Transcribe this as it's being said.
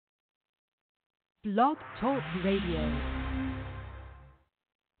Blog Talk Radio.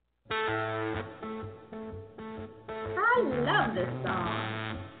 I love this song.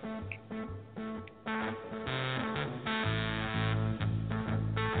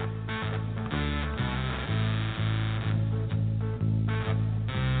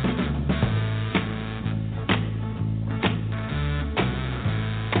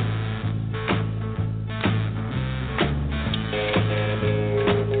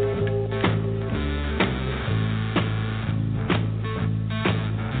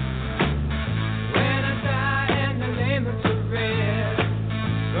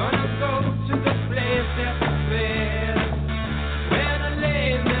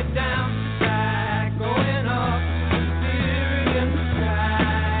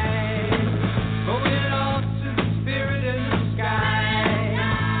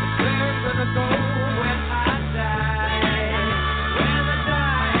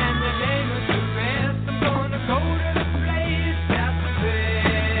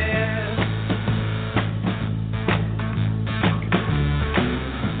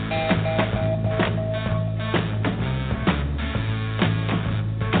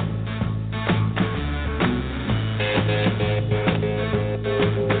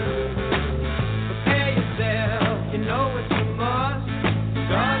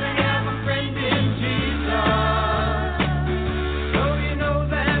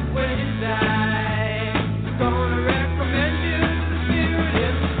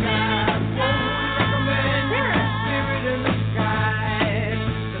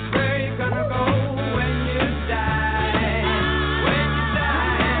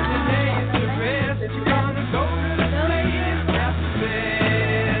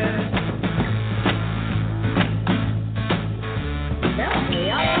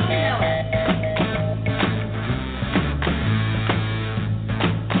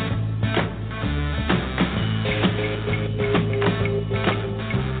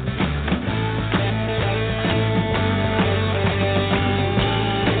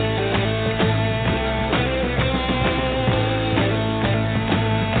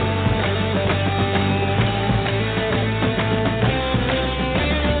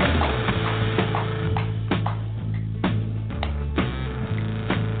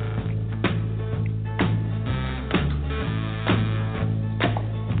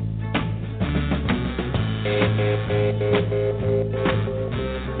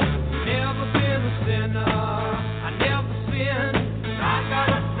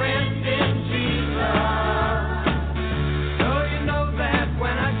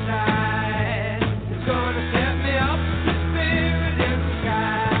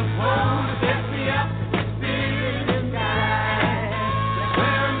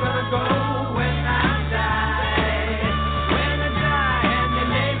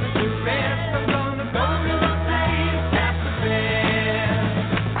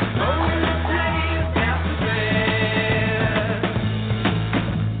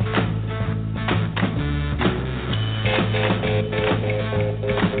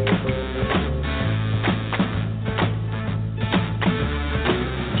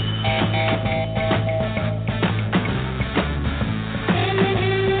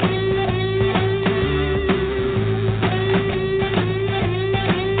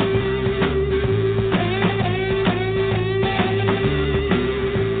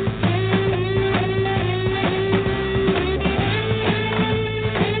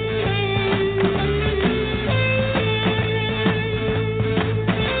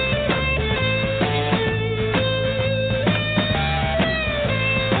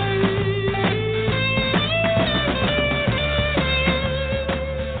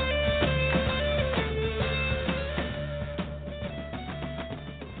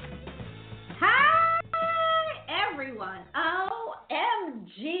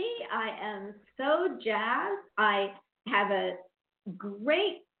 Jazzed. I have a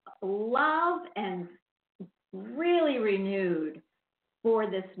great love and really renewed for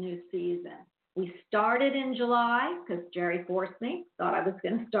this new season. We started in July because Jerry forced me, thought I was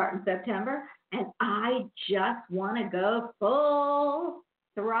going to start in September, and I just want to go full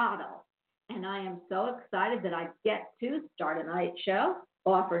throttle. And I am so excited that I get to start a night show,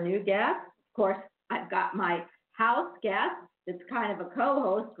 offer new guests. Of course, I've got my house guest that's kind of a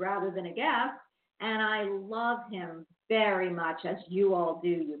co-host rather than a guest. And I love him very much, as you all do.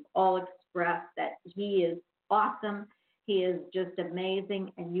 You've all expressed that he is awesome. He is just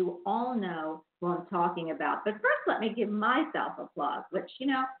amazing, and you all know who I'm talking about. But first, let me give myself applause, which, you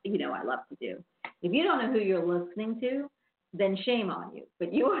know I love to do. If you don't know who you're listening to, then shame on you.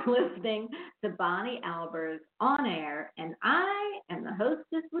 But you are listening to Bonnie Albers on air, and I am the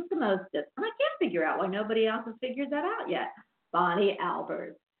hostess with the mostest. And I can't figure out why nobody else has figured that out yet. Bonnie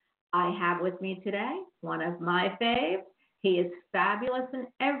Albers. I have with me today one of my faves. He is fabulous in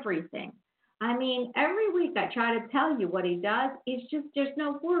everything. I mean, every week I try to tell you what he does. It's just, there's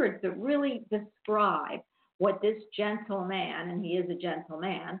no words that really describe what this gentleman, and he is a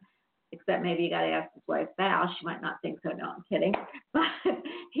gentleman, except maybe you got to ask his wife Val. She might not think so. No, I'm kidding. But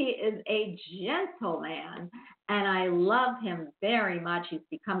he is a gentleman, and I love him very much. He's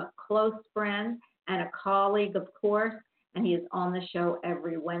become a close friend and a colleague, of course, and he is on the show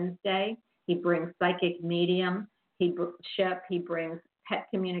every Wednesday. He brings psychic medium, he brings pet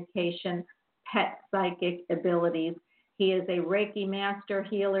communication, pet psychic abilities. He is a Reiki master,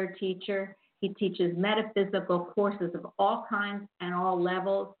 healer, teacher. He teaches metaphysical courses of all kinds and all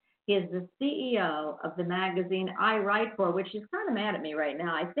levels. He is the CEO of the magazine I Write For, which is kind of mad at me right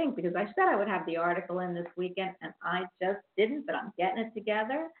now, I think, because I said I would have the article in this weekend, and I just didn't, but I'm getting it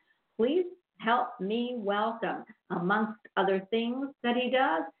together. Please help me welcome, amongst other things that he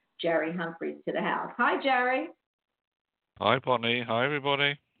does, Jerry Humphreys to the house. Hi, Jerry. Hi, Bonnie. Hi,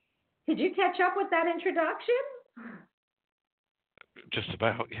 everybody. Did you catch up with that introduction? Just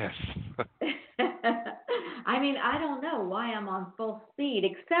about, yes. I mean, I don't know why I'm on full speed,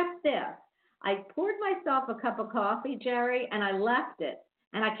 except this. I poured myself a cup of coffee, Jerry, and I left it,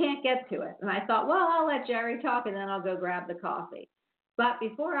 and I can't get to it. And I thought, well, I'll let Jerry talk, and then I'll go grab the coffee. But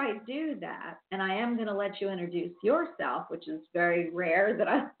before I do that, and I am going to let you introduce yourself, which is very rare that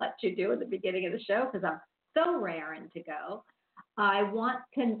I let you do at the beginning of the show because I'm so raring to go.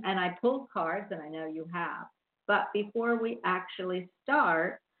 And I pulled cards, and I know you have. But before we actually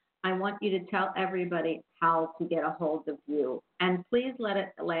start, I want you to tell everybody how to get a hold of you. And please let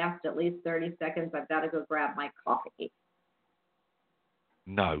it last at least 30 seconds. I've got to go grab my coffee.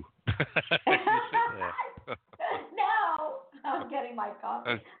 No. No, I'm getting my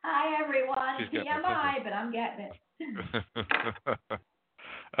coffee. Hi, everyone. TMI, but I'm getting it.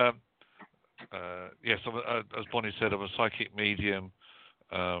 Yes, as Bonnie said, I'm a psychic medium,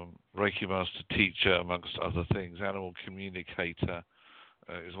 Reiki master, teacher, amongst other things. Animal communicator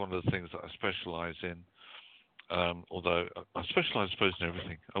is one of the things that I specialize in. Although I specialize, I suppose, in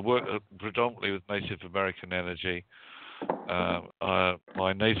everything. I work predominantly with Native American energy.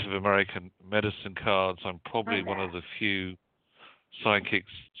 My Native American medicine cards, I'm probably one of the few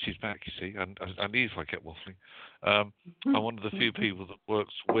psychics. She's back, you see. I need if I get waffling. I'm one of the few people that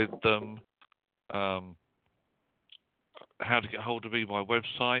works with them. How to get hold of me, my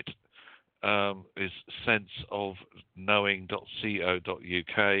website is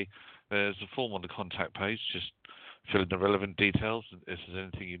senseofknowing.co.uk. There's a form on the contact page. Just fill in the relevant details. If there's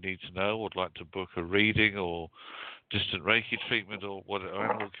anything you need to know or would like to book a reading or distant Reiki treatment or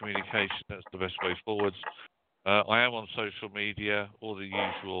animal communication, that's the best way forwards. I am on social media, all the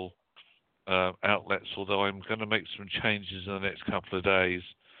usual outlets, although I'm going to make some changes in the next couple of days.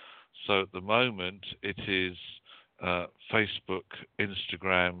 So at the moment, it is Facebook,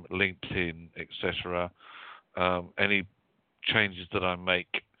 Instagram, LinkedIn, etc. Any changes that I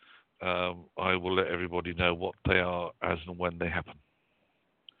make, I will let everybody know what they are as and when they happen.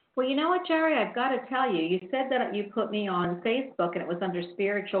 Well, you know what, Jerry? I've got to tell you, you said that you put me on Facebook and it was under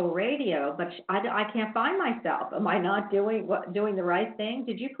spiritual radio, but I can't find myself. Am I not doing the right thing?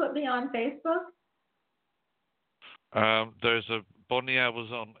 Did you put me on Facebook? There's a Bonnie Albers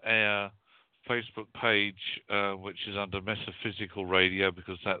on Air Facebook page, which is under Metaphysical Radio,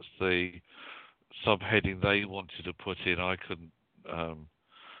 because that's the subheading they wanted to put in. I couldn't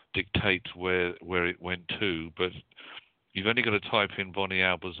dictate where it went to, but you've only got to type in Bonnie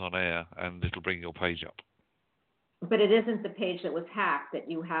Albers on Air, and it'll bring your page up. But it isn't the page that was hacked that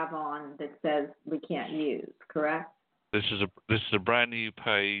you have on that says we can't use, correct? This is a brand new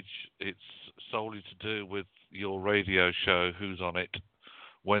page. It's solely to do with your radio show, who's on it,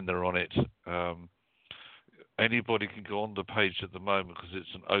 when they're on it. Anybody can go on the page at the moment because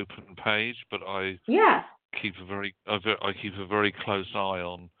it's an open page, but I keep a very close eye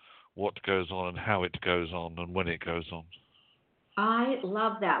on what goes on and how it goes on and when it goes on. I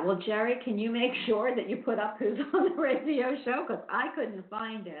love that. Well, Jerry, can you make sure that you put up who's on the radio show? Because I couldn't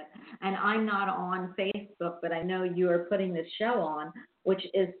find it. And I'm not on Facebook, but I know you are putting this show on, which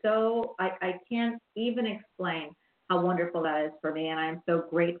is so, I can't even explain how wonderful that is for me. And I'm so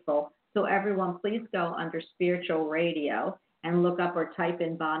grateful. So everyone, please go under spiritual radio and look up or type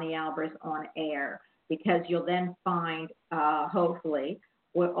in Bonnie Albers on Air, because you'll then find, hopefully,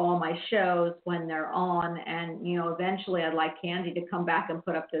 with all my shows when they're on, and eventually I'd like Candy to come back and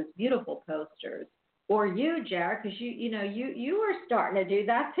put up those beautiful posters, or you, Jared, because you were starting to do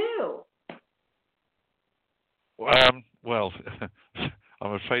that too. Well,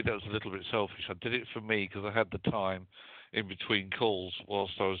 I'm afraid that was a little bit selfish. I did it for me because I had the time in between calls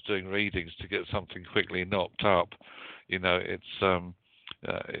whilst I was doing readings to get something quickly knocked up. You know, it's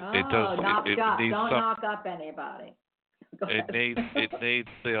it does. Knocked It up. needs Don't some. knock up anybody. Go It ahead. needs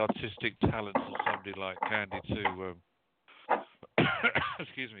the artistic talents of somebody like Candy to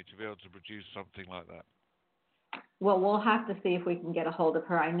excuse me, to be able to produce something like that. Well, we'll have to see if we can get a hold of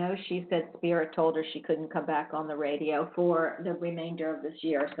her. I know she said Spirit told her she couldn't come back on the radio for the remainder of this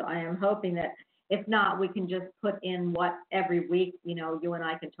year. So I am hoping that if not, we can just put in what every week, you and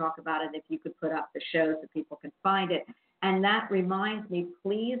I can talk about it. If you could put up the shows so people can find it. And that reminds me,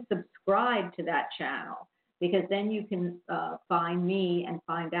 please subscribe to that channel, because then you can find me and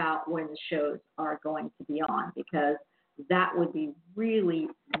find out when the shows are going to be on, because that would be really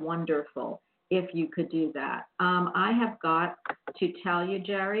wonderful if you could do that. I have got to tell you,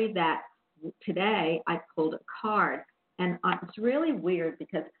 Jerry, that today I pulled a card, and it's really weird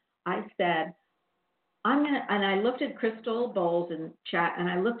because I said, and I looked at Crystal Bowles in chat, and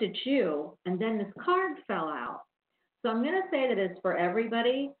I looked at you, and then this card fell out. So I'm going to say that it's for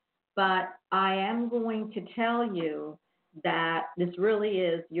everybody, but I am going to tell you that this really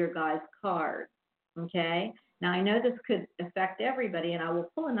is your guy's card, okay? Now, I know this could affect everybody, and I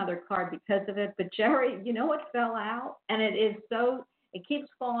will pull another card because of it, but Jerry, you know what fell out? And it keeps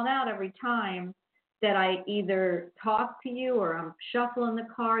falling out every time that I either talk to you or I'm shuffling the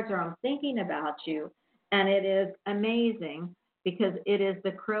cards or I'm thinking about you, and it is amazing because it is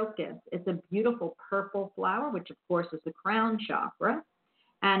the crocus. It's a beautiful purple flower, which, of course, is the crown chakra,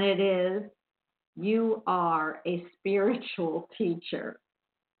 and it is, you are a spiritual teacher.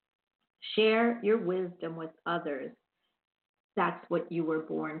 Share your wisdom with others. That's what you were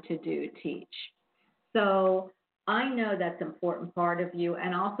born to do, teach. So I know that's an important part of you.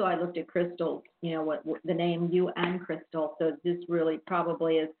 And also I looked at Crystal, what the name you and Crystal. So this really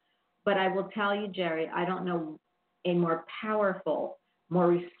probably is. But I will tell you, Jerry, I don't know a more powerful, more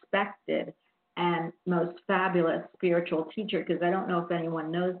respected, and most fabulous spiritual teacher, because I don't know if anyone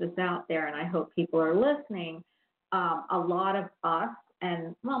knows this out there, and I hope people are listening. A lot of us,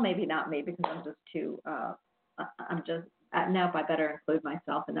 and well, maybe not me, because I'm just too, now if I better include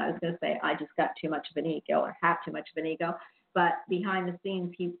myself, and I was going to say I just got too much of an ego or have too much of an ego, but behind the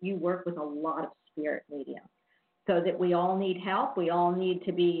scenes, you work with a lot of spirit mediums, so that we all need help. We all need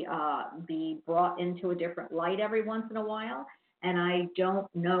to be brought into a different light every once in a while, and I don't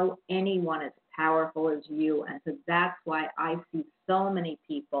know anyone as powerful as you, and so that's why I see so many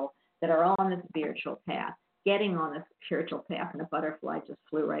people that are on the spiritual path, getting on a spiritual path, and a butterfly just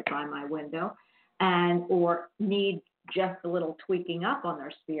flew right by my window, or need just a little tweaking up on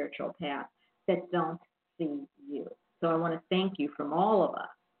their spiritual path that don't see you. So I want to thank you from all of us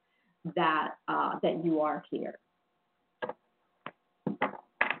that you are here.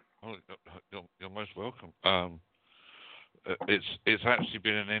 Oh, you're most welcome. It's actually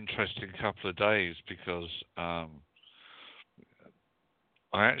been an interesting couple of days because I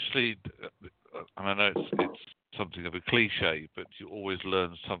actually, and I know it's something of a cliche, but you always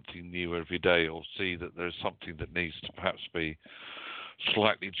learn something new every day, or see that there's something that needs to perhaps be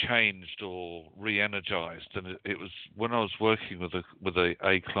slightly changed or re-energized. And it was when I was working with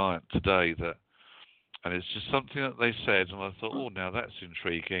a client today and it's just something that they said, and I thought, oh, now that's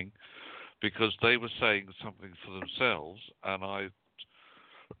intriguing, because they were saying something for themselves, and I,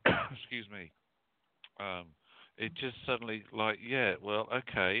 excuse me, it just suddenly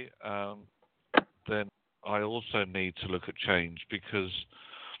okay, then I also need to look at change, because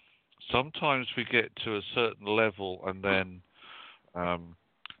sometimes we get to a certain level, and then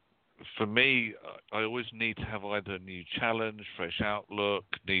for me, I always need to have either a new challenge, fresh outlook,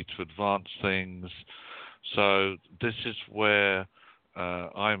 need to advance things. So this is where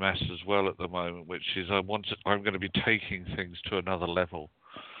I'm at as well at the moment, which is I'm going to be taking things to another level.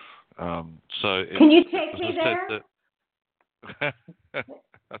 Can you take me there?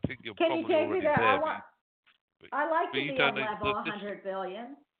 I think you're probably already there. I like to be on level 100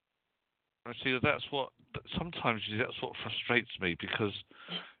 billion. I see sometimes that's what frustrates me, because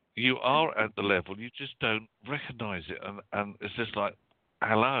you are at the level, you just don't recognize it, and it's just like,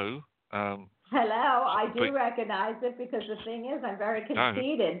 hello. Hello, I do recognize it, because the thing is, I'm very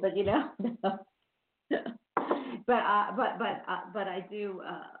conceited, but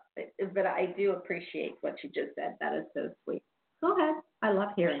but I do appreciate what you just said. That is so sweet. Go ahead. I love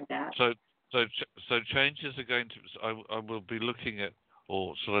hearing that. So changes are going to. I will be looking at,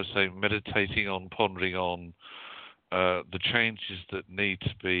 or should I say, meditating on, pondering on the changes that need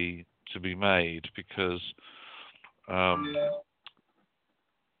to be made, because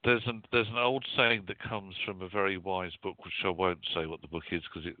there's an old saying that comes from a very wise book, which I won't say what the book is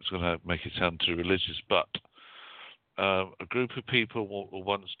because it's going to make it sound too religious. But a group of people were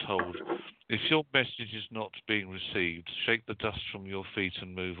once told, if your message is not being received, shake the dust from your feet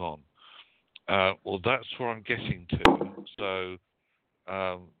and move on. Well, that's where I'm getting to. So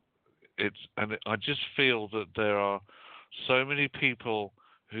I just feel that there are so many people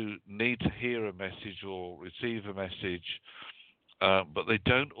who need to hear a message or receive a message, but they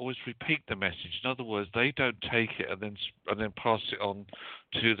don't always repeat the message. In other words, they don't take it and then pass it on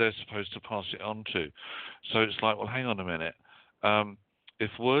to who they're supposed to pass it on to. So it's like, well, hang on a minute.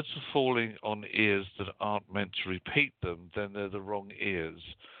 If words are falling on ears that aren't meant to repeat them, then they're the wrong ears.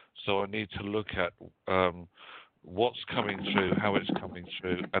 So I need to look at what's coming through, how it's coming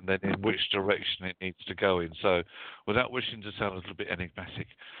through, and then in which direction it needs to go in. So, without wishing to sound a little bit enigmatic,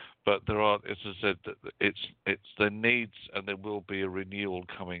 but there are, as I said, it's there needs and there will be a renewal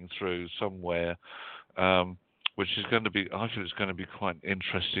coming through somewhere, which is going to be, I feel it's going to be quite an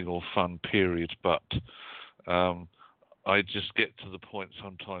interesting or fun period. But I just get to the point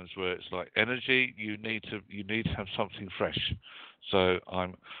sometimes where it's like energy. You need to have something fresh. So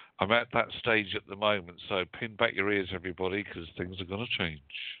I'm at that stage at the moment. So pin back your ears, everybody, because things are going to change.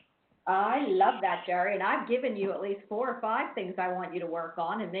 I love that, Jerry, and I've given you at least 4 or 5 things I want you to work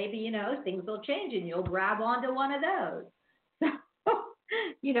on, and maybe, things will change and you'll grab onto one of those. So,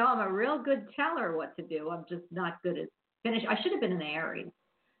 I'm a real good teller what to do. I'm just not good at finish. I should have been an Aries.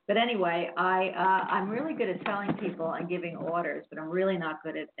 But anyway, I'm really good at telling people and giving orders, but I'm really not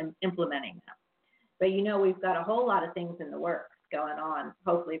good at implementing them. But, we've got a whole lot of things in the works going on,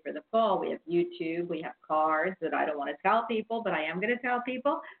 hopefully for the fall. We have YouTube, we have cards that I don't want to tell people, but I am going to tell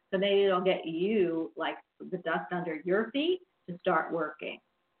people, so maybe it'll get you, like, the dust under your feet to start working.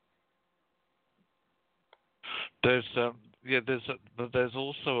 There's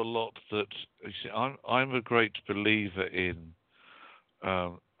also a lot that, you see, I'm a great believer in,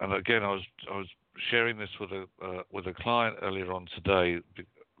 and again, I was sharing this with a client earlier on today,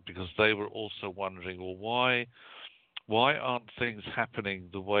 because they were also wondering, well, why aren't things happening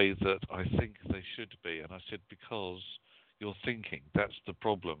the way that I think they should be? And I said, because you're thinking. That's the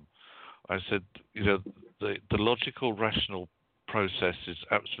problem. I said, the logical, rational process is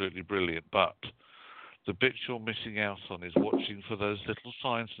absolutely brilliant, but the bit you're missing out on is watching for those little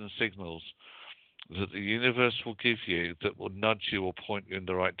signs and signals that the universe will give you that will nudge you or point you in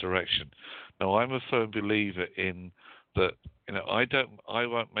the right direction. Now, I'm a firm believer in that, I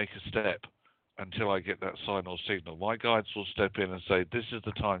won't make a step until I get that sign or signal. My guides will step in and say, this is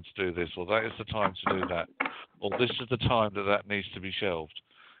the time to do this, or that is the time to do that, or this is the time that needs to be shelved.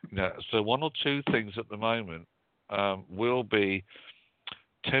 So 1 or 2 things at the moment will be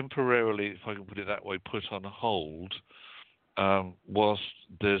temporarily, if I can put it that way, put on hold whilst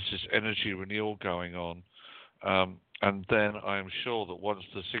there's this energy renewal going on. And then I am sure that once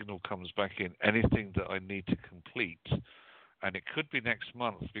the signal comes back in, anything that I need to complete, and it could be next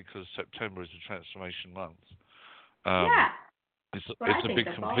month because September is a transformation month. It's a big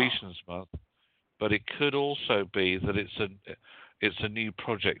completions month, but it could also be that it's a new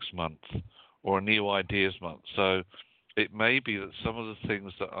projects month or a new ideas month. So it may be that some of the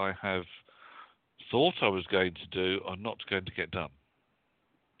things that I have thought I was going to do are not going to get done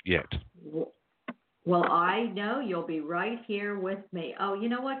yet. Well, I know you'll be right here with me. Oh, you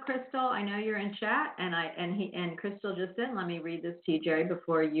know what, Crystal? I know you're in chat, and Crystal just said, let me read this to you, Jerry,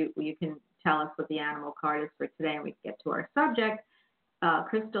 before you can tell us what the animal card is for today, and we can get to our subject.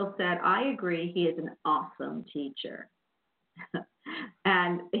 Crystal said, I agree, he is an awesome teacher.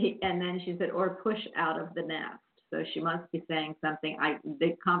 and then she said, or push out of the nest. So she must be saying something.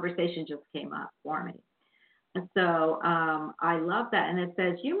 The conversation just came up for me. And so I love that. And it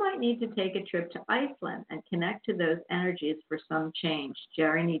says, you might need to take a trip to Iceland and connect to those energies for some change.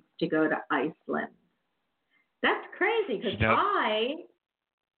 Jerry needs to go to Iceland. That's crazy, because I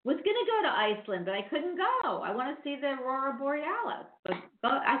was going to go to Iceland, but I couldn't go. I want to see the Aurora Borealis. But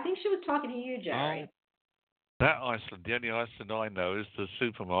I think she was talking to you, Jerry. Oh, that Iceland, the only Iceland I know is the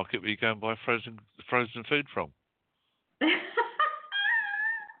supermarket where you go and buy frozen food from. I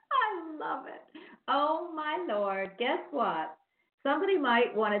love it. Oh, my Lord. Guess what? Somebody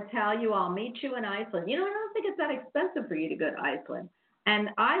might want to tell you, I'll meet you in Iceland. I don't think it's that expensive for you to go to Iceland.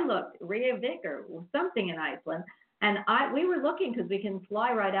 And I looked, Reykjavik or something in Iceland, and we were looking because we can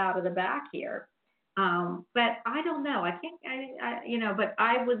fly right out of the back here. But I don't know. But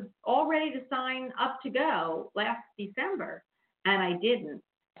I was all ready to sign up to go last December, and I didn't.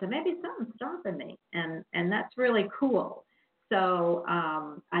 So maybe something's stopping me, and that's really cool. So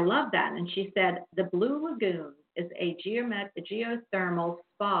I love that. And she said, the Blue Lagoon is a geothermal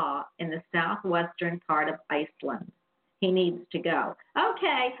spa in the southwestern part of Iceland. He needs to go.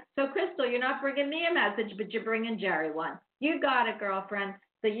 Okay, so Crystal, you're not bringing me a message, but you're bringing Jerry one. You got it, girlfriend.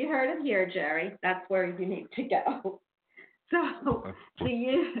 So you heard it here, Jerry. That's where you need to go. So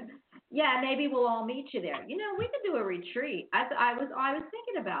maybe we'll all meet you there. You know, we could do a retreat. I was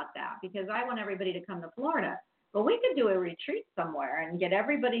thinking about that because I want everybody to come to Florida. But we could do a retreat somewhere and get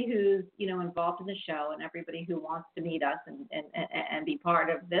everybody who's, you know, involved in the show and everybody who wants to meet us and be part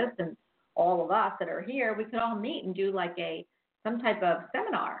of this, and all of us that are here, we could all meet and do like some type of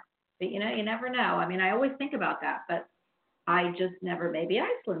seminar. But, you know, you never know. I mean, I always think about that, but I just never, maybe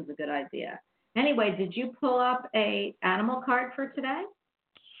Iceland's a good idea. Anyway, did you pull up a animal card for today?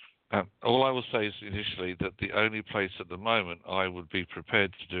 All I will say is initially that the only place at the moment I would be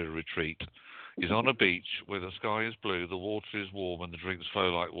prepared to do a retreat is on a beach where the sky is blue, the water is warm, and the drinks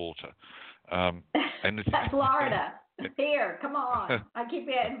flow like water. Florida. Here, come on. I keep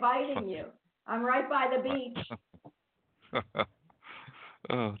inviting you. I'm right by the beach.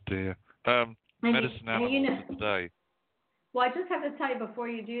 Oh, dear. Medicine animals today. Well, I just have to tell you before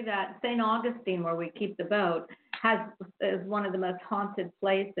you do that, St. Augustine, where we keep the boat, is one of the most haunted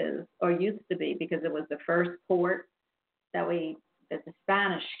places, or used to be, because it was the first port that the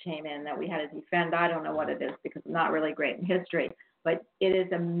Spanish came in that we had to defend. I don't know what it is because I'm not really great in history, but it is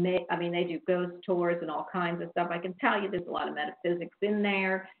they do ghost tours and all kinds of stuff. I can tell you there's a lot of metaphysics in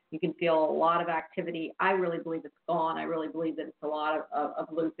there. You can feel a lot of activity. I really believe it's gone. I really believe that it's a lot of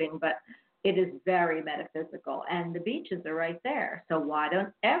looping, but it is very metaphysical, and the beaches are right there. So why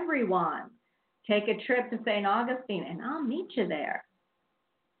don't everyone take a trip to St. Augustine, and I'll meet you there.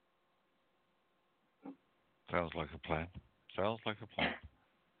 Sounds like a plan. So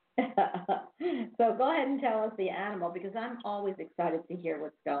go ahead and tell us the animal, because I'm always excited to hear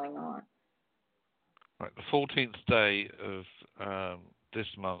what's going on. Right, the 14th day of this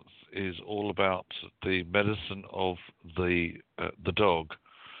month is all about the medicine of the dog.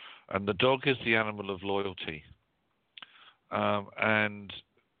 And the dog is the animal of loyalty. And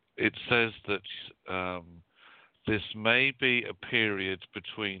it says that this may be a period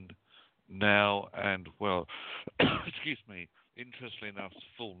between now and, well, excuse me, interestingly enough, the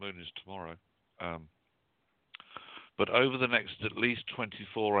full moon is tomorrow. But over the next at least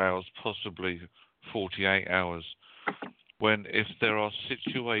 24 hours, possibly 48 hours, when if there are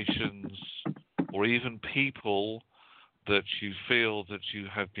situations or even people that you feel that you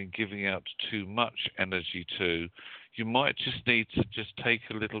have been giving out too much energy to, you might just need to just take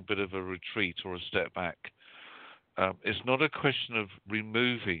a little bit of a retreat or a step back. It's not a question of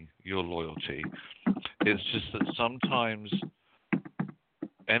removing your loyalty. It's just that sometimes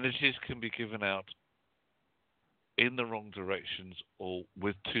energies can be given out in the wrong directions or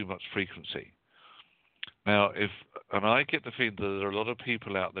with too much frequency. Now, I get the feeling that there are a lot of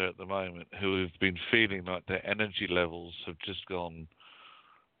people out there at the moment who have been feeling like their energy levels have just gone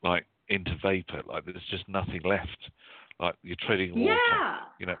like into vapor, like there's just nothing left, like you're treading water. Yeah.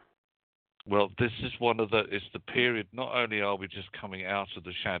 You know. Well, this is it's the period. Not only are we just coming out of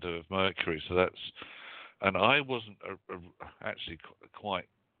the shadow of Mercury, so that's, and I wasn't actually quite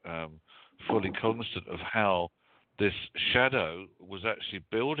fully cognizant of how this shadow was actually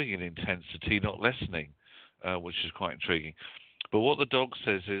building in intensity, not lessening. Which is quite intriguing. But what the dog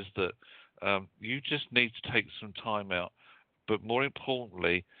says is that you just need to take some time out, but more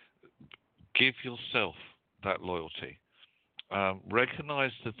importantly, give yourself that loyalty.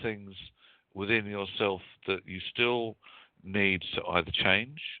 Recognize the things within yourself that you still need to either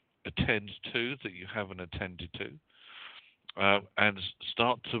change, attend to, that you haven't attended to, and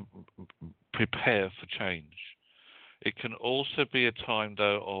start to prepare for change. It can also be a time,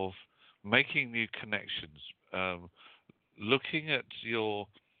 though, of making new connections, looking at your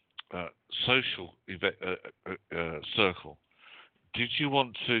social circle. Did you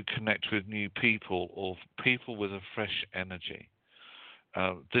want to connect with new people or people with a fresh energy?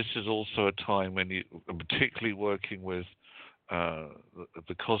 This is also a time when you, particularly working with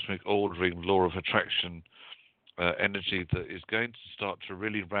the cosmic ordering, law of attraction energy that is going to start to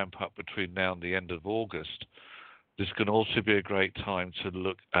really ramp up between now and the end of August. This can also be a great time to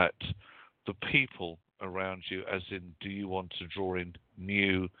look at the people around you, as in, do you want to draw in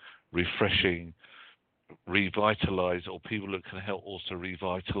new, refreshing, revitalize, or people that can help also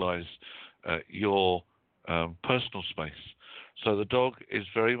revitalize your personal space. So the dog is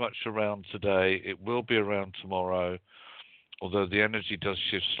very much around today. It will be around tomorrow, although the energy does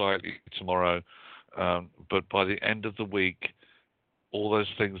shift slightly tomorrow. But by the end of the week, all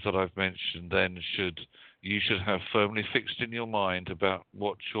those things that I've mentioned then you should have firmly fixed in your mind about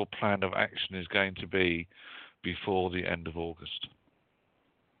what your plan of action is going to be before the end of August.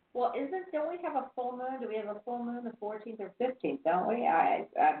 Well, don't we have a full moon? Do we have a full moon the 14th or 15th, don't we?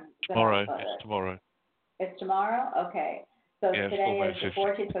 Tomorrow. It's tomorrow. It's tomorrow? Okay. So yeah, today is the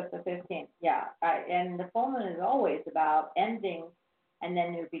 14th, so it's the 15th. Yeah. And the full moon is always about endings and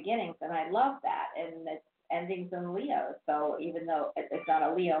then new beginnings, and I love that. And it's endings in Leo. So even though it's not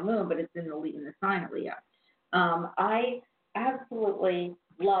a Leo moon, but it's in the sign of Leo. I absolutely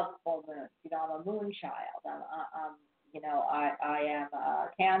love full moons. I'm a moon child. I am a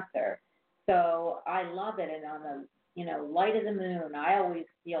Cancer, so I love it. And on the light of the moon, I always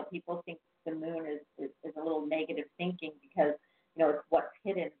feel people think the moon is a little negative thinking because it's what's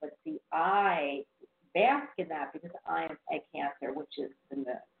hidden. But see, I bask in that because I am a Cancer, which is the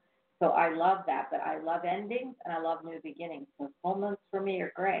moon. So I love that. But I love endings and I love new beginnings. So full moons for me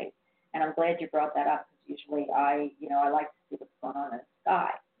are great. And I'm glad you brought that up because usually I like to see what's going on in the sky.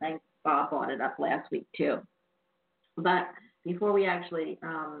 I think Bob brought it up last week too. But before we actually,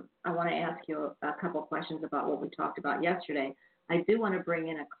 I want to ask you a couple questions about what we talked about yesterday. I do want to bring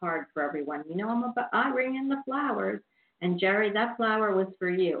in a card for everyone. I bring in the flowers. And Jerry, that flower was for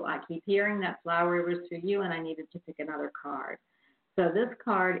you. I keep hearing that flower was for you, and I needed to pick another card. So this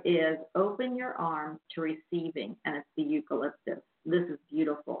card is Open Your Arms to Receiving, and it's the eucalyptus. This is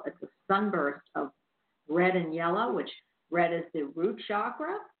beautiful. It's a sunburst of red and yellow, which red is the root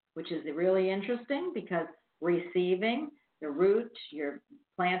chakra, which is really interesting because receiving, the root, you're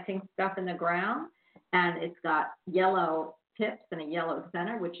planting stuff in the ground, and it's got yellow tips and a yellow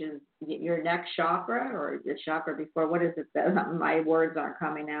center, which is your neck chakra or the chakra before. What is it? My words aren't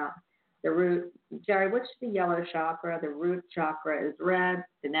coming out. The root, Jerry, what's the yellow chakra? The root chakra is red.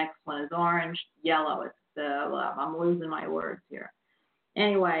 The next one is orange. Yellow is I'm losing my words here.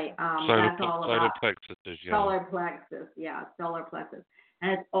 Anyway, that's all about solar plexus. Yeah, solar plexus,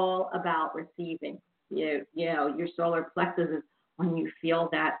 and it's all about receiving. Your solar plexus is when you feel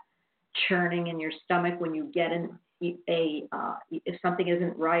that churning in your stomach when you get in if something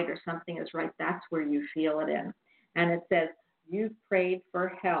isn't right or something is right. That's where you feel it in, and it says. You've prayed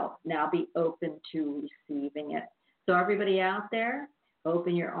for help. Now be open to receiving it. So everybody out there,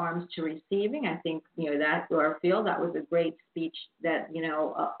 open your arms to receiving. I think that or feel that was a great speech that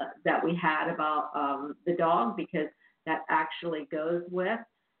that we had about the dog because that actually goes with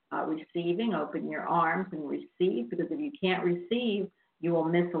receiving. Open your arms and receive because if you can't receive, you will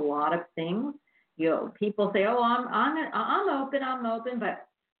miss a lot of things. People say, "Oh, I'm open," but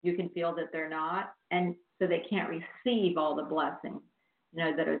you can feel that they're not, and so they can't receive all the blessings,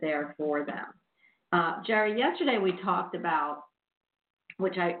 that are there for them. Jerry, yesterday we talked about,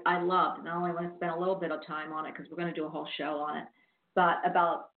 which I loved, and I only want to spend a little bit of time on it because we're going to do a whole show on it, but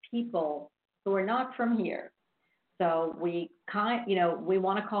about people who are not from here. So we we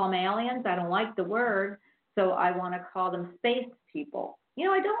want to call them aliens. I don't like the word, so I want to call them space people.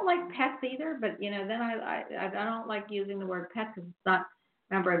 I don't like pets either, but then I don't like using the word pets because it's not,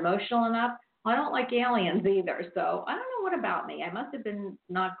 emotional enough. I don't like aliens either, so I don't know what about me. I must have been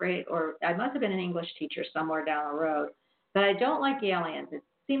not great, or I must have been an English teacher somewhere down the road, but I don't like aliens. It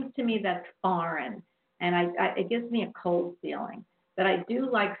seems to me that's foreign, and it gives me a cold feeling. But I do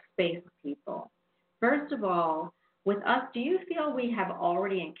like space people. First of all, with us, do you feel we have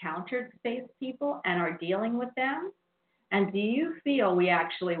already encountered space people and are dealing with them? And do you feel we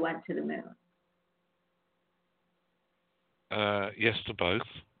actually went to the moon? Yes to both.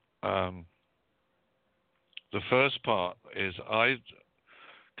 The first part is I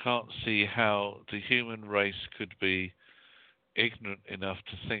can't see how the human race could be ignorant enough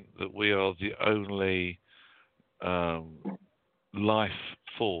to think that we are the only life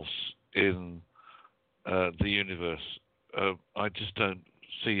force in the universe. I just don't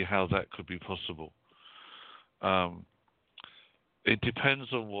see how that could be possible. It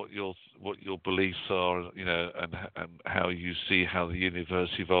depends on what your beliefs are, and how you see how the universe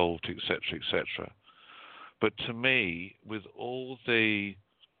evolved, etc., etc. But to me, with all the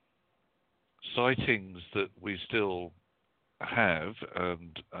sightings that we still have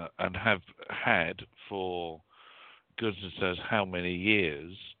and have had for goodness knows how many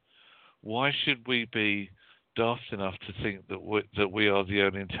years, why should we be daft enough to think that we are the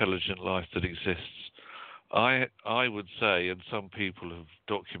only intelligent life that exists? I would say, and some people have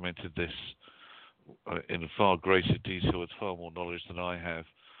documented this in far greater detail with far more knowledge than I have,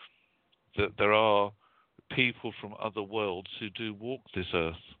 that there are people from other worlds who do walk this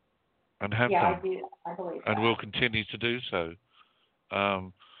earth and have done. I do. I believe and that. will continue to do so.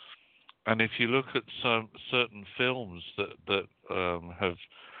 And if you look at some certain films that have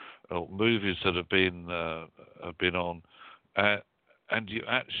or movies that have been on, and you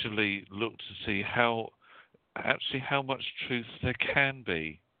actually look to see how actually how much truth there can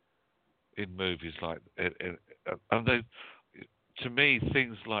be in movies like and they, to me,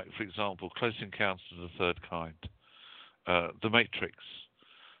 things like, for example, Close Encounters of the Third Kind, The Matrix,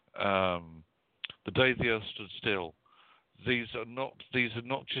 The Day the Earth Stood Still. These are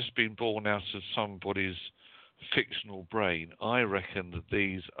not just being born out of somebody's fictional brain. I reckon that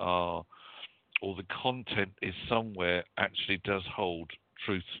these are, or the content is somewhere actually does hold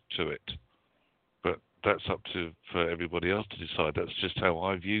truth to it. But that's up for everybody else to decide. That's just how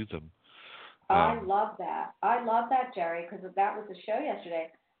I view them. I love that. I love that, Jerry, because that was the show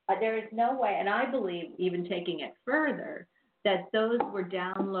yesterday. There is no way, and I believe, even taking it further, that those were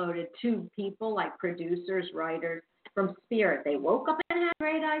downloaded to people like producers, writers from spirit. They woke up and had a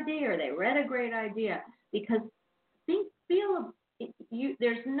great idea, or they read a great idea. Because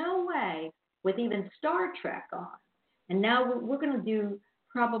there's no way with even Star Trek on, and now we're going to do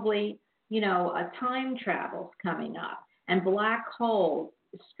probably, a time travel's coming up, and black holes,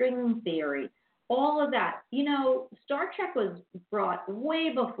 string theory, all of that. Star Trek was brought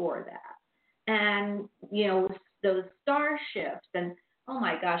way before that. And, those starships and, oh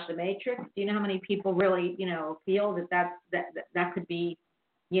my gosh, the Matrix. Do you know how many people really, feel that could be,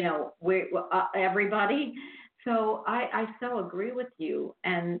 everybody? So I so agree with you.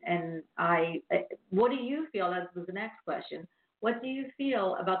 And what do you feel? That was the next question. What do you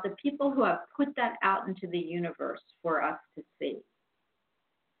feel about the people who have put that out into the universe for us to see?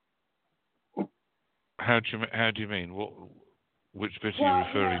 How do you mean? Which bit are you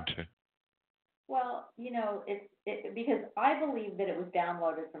referring to? Well, because I believe that it was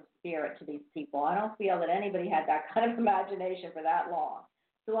downloaded from spirit to these people. I don't feel that anybody had that kind of imagination for that long.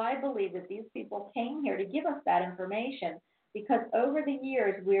 So I believe that these people came here to give us that information, because over the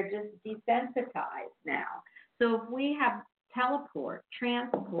years we're just desensitized now. So if we have teleport,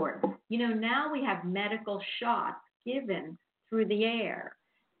 transport, now we have medical shots given through the air.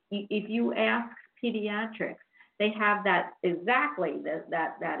 If you ask pediatrics, they have that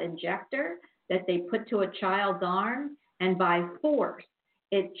injector that they put to a child's arm, and by force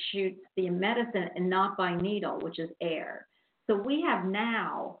it shoots the medicine, and not by needle, which is air. So we have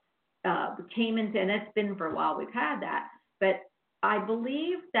now came into, and it's been for a while we've had that, but I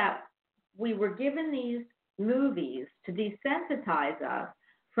believe that we were given these movies to desensitize us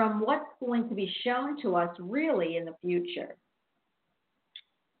from what's going to be shown to us really in the future.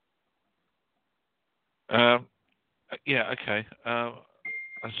 Yeah, okay.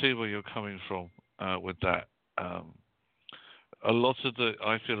 I see where you're coming from with that. I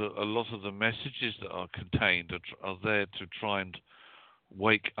feel a lot of the messages that are contained are there to try and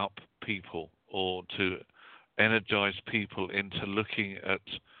wake up people, or to energize people into looking at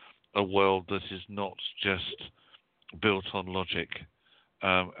a world that is not just built on logic,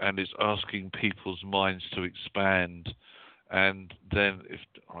 and is asking people's minds to expand, and then,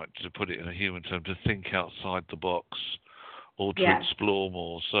 to put it in a human term, to think outside the box, or to explore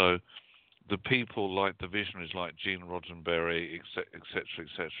more. So the people like the visionaries like Gene Roddenberry, etc.,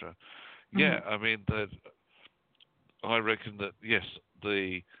 etc. Yeah, I mean, I reckon that, yes,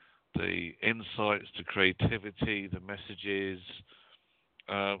 the insights, the creativity, the messages,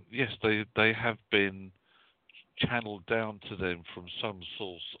 yes, they have been channeled down to them from some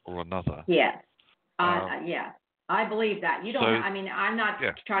source or another. Yes. I believe that. You don't. I'm not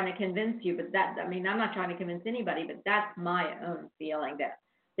trying to convince you, but I'm not trying to convince anybody, but that's my own feeling, that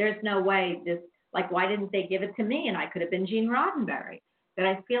there's no way this, like, why didn't they give it to me and I could have been Gene Roddenberry? But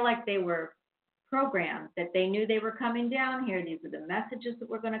I feel like they were programmed, that they knew they were coming down here. These are the messages that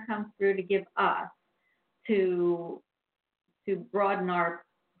were going to come through to give us to broaden our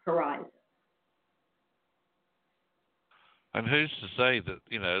horizon. And who's to say that,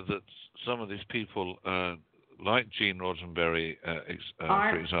 that some of these people, like Gene Roddenberry,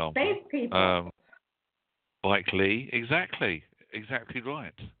 for example, space people. Like Lee, exactly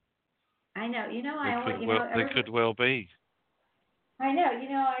right. I know. They could well be. I know.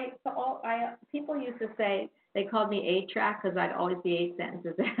 People used to say, they called me 8-track because I'd always be 8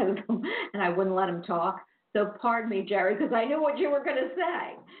 sentences ahead of them, and I wouldn't let them talk. So pardon me, Jerry, because I knew what you were going to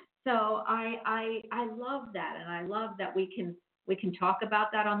say. So I love that, and I love that we can talk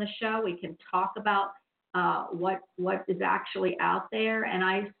about that on the show. We can talk about what is actually out there, and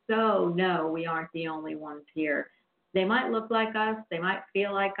I so know we aren't the only ones here. They might look like us, they might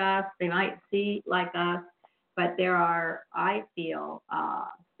feel like us, they might see like us, but there are, I feel,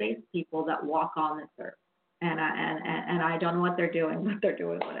 space people that walk on this earth, and I don't know what they're doing, but they're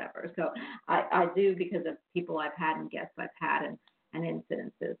doing whatever. So I do, because of people I've had and guests I've had and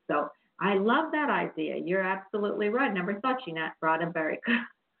incidences. So I love that idea. You're absolutely right. Never thought Gene Roddenberry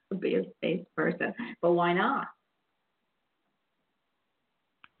be a space person, but why not?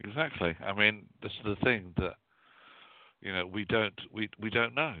 Exactly. I mean, this is the thing that we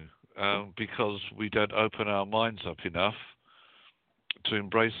don't know because we don't open our minds up enough to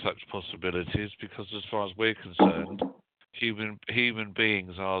embrace such possibilities. Because as far as we're concerned, human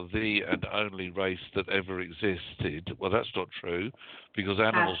beings are the and only race that ever existed. Well, that's not true because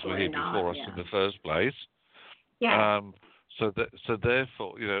animals were here before us in the first place. Yeah. So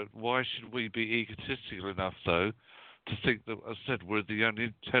therefore, why should we be egotistical enough though to think that, as I said, we're the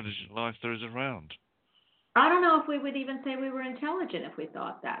only intelligent life there is around? I don't know if we would even say we were intelligent if we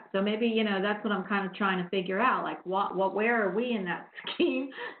thought that. So maybe, that's what I'm kind of trying to figure out. Like, where are we in that scheme?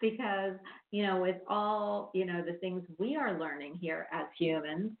 Because, with all, the things we are learning here as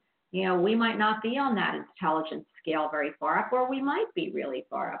humans, we might not be on that intelligence scale very far up, or we might be really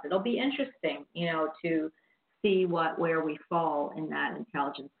far up. It'll be interesting, to see where we fall in that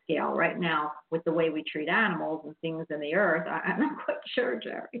intelligence scale. Right now, with the way we treat animals and things in the earth, I'm not quite sure,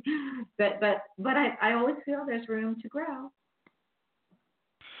 Jerry. But I always feel there's room to grow.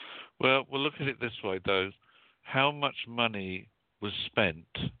 Well, we'll look at it this way, though. How much money was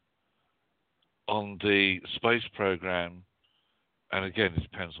spent on the space program? And again, it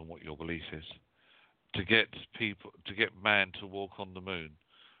depends on what your belief is. To get man to walk on the moon.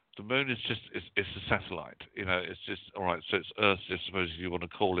 The moon is it's a satellite. It's just, all right, so it's Earth, I suppose, if you want to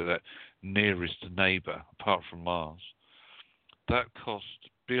call it that, nearest neighbor, apart from Mars. That cost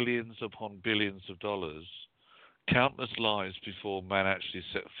billions upon billions of dollars, countless lives before man actually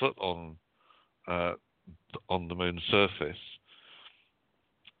set foot on the moon's surface.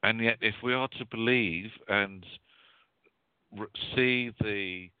 And yet, if we are to believe and see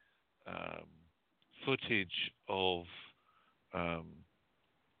the footage of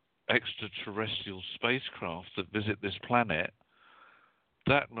extraterrestrial spacecraft that visit this planet,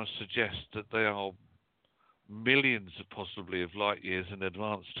 that must suggest that they are millions, possibly, of light years in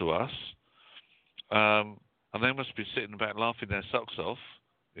advance to us, and they must be sitting back laughing their socks off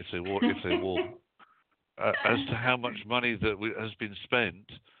if they walk, as to how much money has been spent,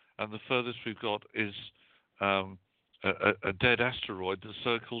 and the furthest we've got is a dead asteroid that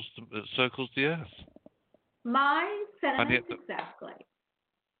circles the Earth. My sentiments exactly.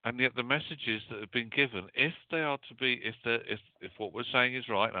 And yet the messages that have been given, if what we're saying is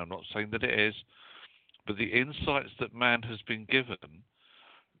right, and I'm not saying that it is, but the insights that man has been given,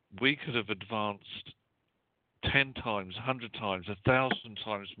 we could have advanced 10 times, 100 times, 1,000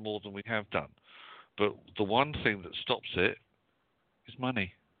 times more than we have done. But the one thing that stops it is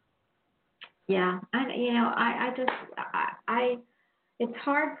money. Yeah, and it's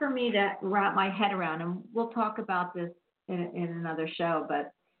hard for me to wrap my head around, and we'll talk about this in another show,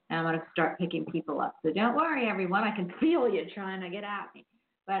 but I'm going to start picking people up. So don't worry, everyone. I can feel you trying to get at me.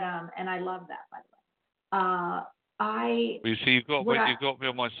 But and I love that, by the way. You see, you've got me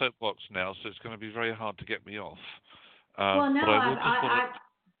on my soapbox now, so it's going to be very hard to get me off. Well, no,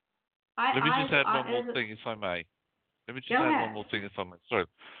 let me just add one more thing, if I may. One more thing, if I may. Sorry.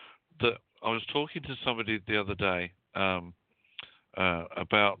 I was talking to somebody the other day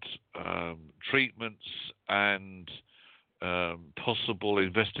about treatments and possible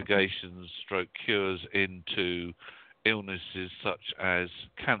investigations / cures into illnesses such as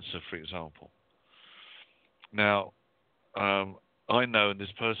cancer, for example. Now, I know, and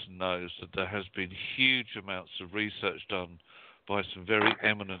this person knows, that there has been huge amounts of research done by some very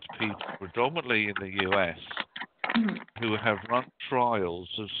eminent people, predominantly in the US, who have run trials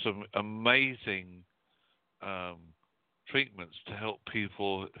of some amazing treatments to help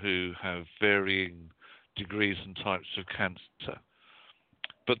people who have varying degrees and types of cancer.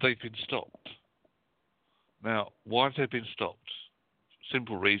 But they've been stopped. Now, why have they been stopped?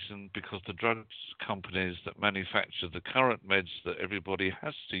 Simple reason, because the drugs companies that manufacture the current meds that everybody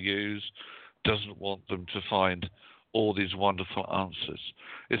has to use doesn't want them to find all these wonderful answers.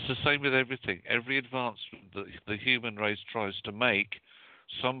 It's the same with everything. Every advancement that the human race tries to make,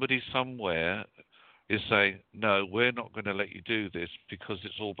 somebody somewhere is saying, no, we're not going to let you do this because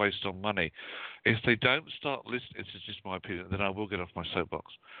it's all based on money. If they don't start listening, this is just my opinion, then I will get off my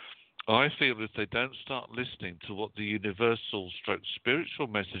soapbox. I feel if they don't start listening to what the universal / spiritual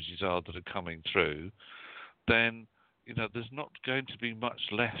messages are that are coming through, then, there's not going to be much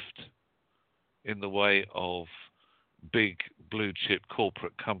left in the way of big blue chip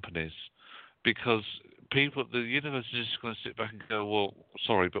corporate companies, because the universe is just going to sit back and go, well,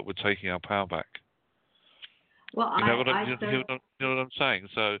 sorry, but we're taking our power back. Well, you know what I'm saying?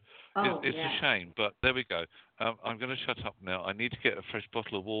 So it's yeah. a shame, but there we go. I'm going to shut up now. I need to get a fresh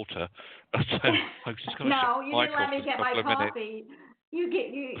bottle of water. So I'm just going to No, you didn't let me get my coffee. You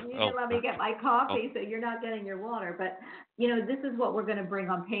didn't let me get my coffee, so you're not getting your water. But this is what we're going to bring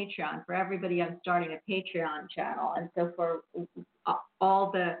on Patreon for everybody. I'm starting a Patreon channel, and so for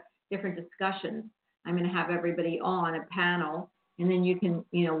all the different discussions, I'm going to have everybody on a panel, and then you can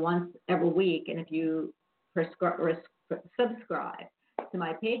once every week, and if you subscribe to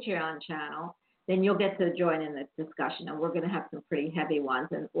my Patreon channel, then you'll get to join in the discussion. And we're going to have some pretty heavy ones,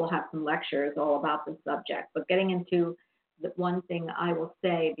 and we'll have some lectures all about the subject. But getting into the one thing I will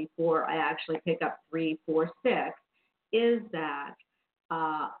say before I actually pick up 3, 4, 6 is that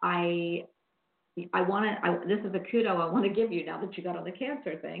this is a kudo I want to give you now that you got on the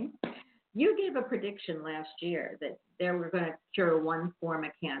cancer thing. You gave a prediction last year that they were going to cure one form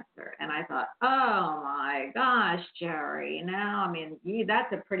of cancer. And I thought, oh my gosh, Jerry,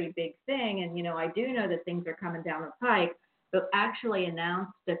 that's a pretty big thing. And, I do know that things are coming down the pike, but actually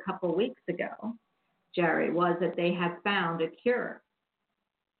announced a couple weeks ago, Jerry, was that they have found a cure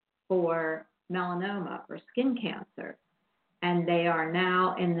for melanoma, for skin cancer. And they are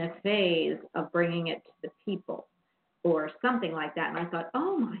now in the phase of bringing it to the people or something like that. And I thought,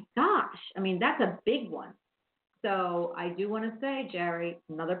 oh my gosh, that's a big one. So I do want to say, Jerry,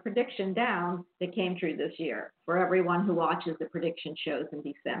 another prediction down that came true this year for everyone who watches the prediction shows in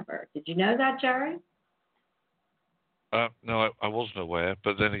December. Did you know that, Jerry? No, I wasn't aware.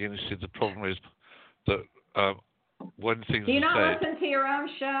 But then again, you see, the problem is that when things do you not said, listen to your own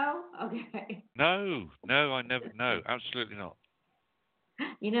show? Okay. No, I never. No, absolutely not.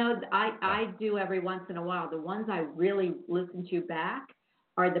 I do every once in a while. The ones I really listen to back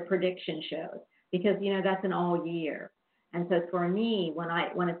are the prediction shows because, that's an all year. And so for me, when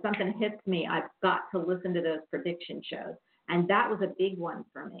something hits me, I've got to listen to those prediction shows. And that was a big one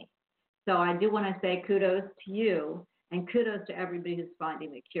for me. So I do want to say kudos to you and kudos to everybody who's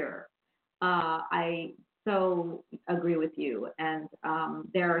finding the cure. I so agree with you. And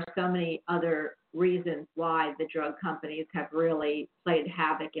there are so many other reasons why the drug companies have really played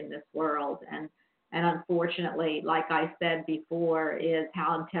havoc in this world. And unfortunately, like I said before, is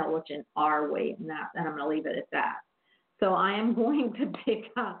how intelligent are we? And I'm going to leave it at that. So I am going to pick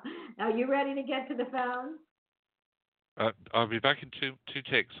up. Are you ready to get to the phone? I'll be back in two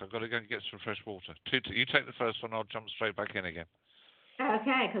ticks. I've got to go and get some fresh water. You take the first one. I'll jump straight back in again.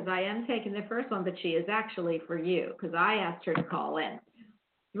 Okay, because I am taking the first one, but she is actually for you because I asked her to call in.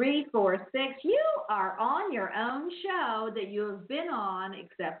 346, you are on your own show that you have been on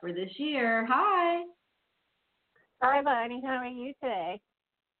except for this year. Hi. Hi, Bonnie. How are you today?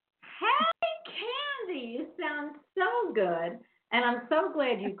 Hey, Candy. You sound so good. And I'm so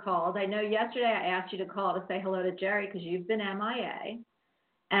glad you called. I know yesterday I asked you to call to say hello to Jerry because you've been MIA.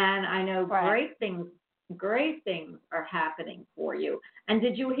 And I know great things are happening for you. And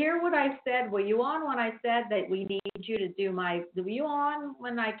did you hear what I said? Were you on when I said that we need you to do were you on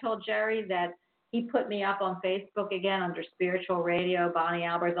when I told Jerry that he put me up on Facebook again under Spiritual Radio, Bonnie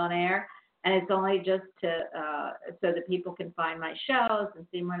Albers on Air? And it's only just to so that people can find my shows and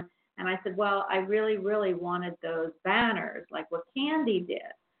see when. And I said, well, I really, really wanted those banners like what Candy did.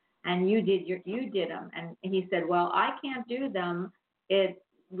 And you did them. And he said, well, I can't do them. It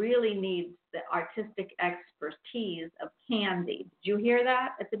really needs the artistic expertise of Candy. Did you hear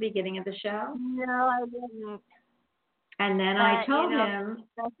that at the beginning of the show? No, I didn't. And then I told him.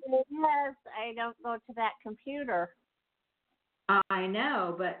 Yes, I don't go to that computer. I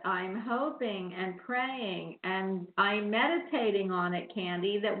know, but I'm hoping and praying and I'm meditating on it,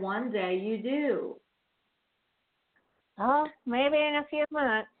 Candy, that one day you do. Oh, maybe in a few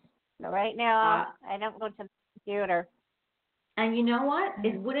months. But right now, I don't go to the computer. And you know what?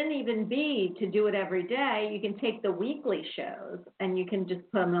 It wouldn't even be to do it every day. You can take the weekly shows and you can just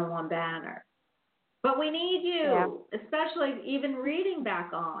put them on one banner. But we need you, especially even reading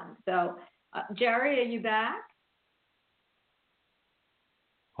back on. So, Jerry, are you back?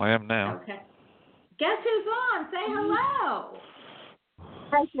 I am now. Okay. Guess who's on? Say hello.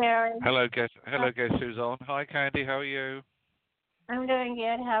 Hi, Jerry. Hello, guess who's on. Hi, Candy. How are you? I'm doing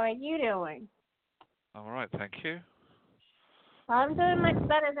good. How are you doing? I'm all right, thank you. I'm doing much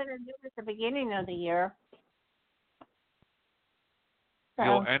better than I did at the beginning of the year. So,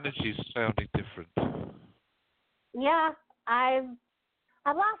 your energy's sounding different. Yeah, I've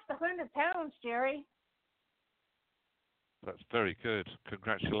lost 100 pounds, Jerry. That's very good.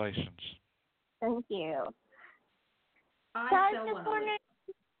 Congratulations. Thank you. I was just wondering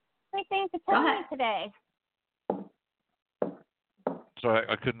anything to tell me today. Sorry,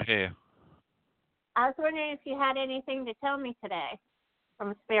 I couldn't hear. I was wondering if you had anything to tell me today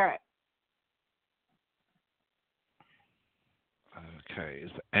from Spirit. Okay,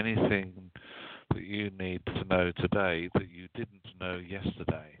 is there anything that you need to know today that you didn't know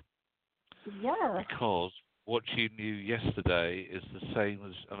yesterday. Yes. Because what you knew yesterday is the same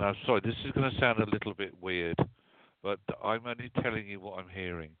as, and I'm sorry, this is going to sound a little bit weird, but I'm only telling you what I'm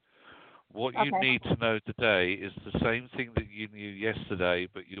hearing. What you Okay. need to know today is the same thing that you knew yesterday,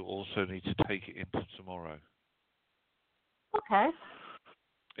 but you also need to take it into tomorrow. Okay.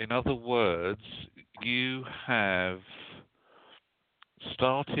 In other words, you have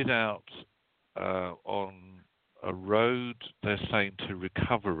started out on a road, they're saying, to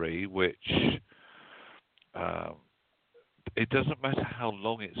recovery, which it doesn't matter how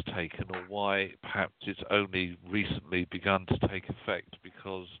long it's taken or why perhaps it's only recently begun to take effect,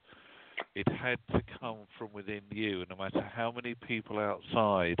 because it had to come from within you. And no matter how many people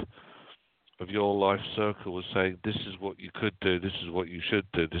outside of your life circle were saying, this is what you could do, this is what you should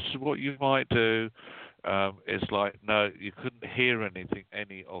do, this is what you might do, it's like, no, you couldn't hear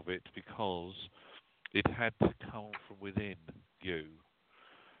any of it, because it had to come from within you.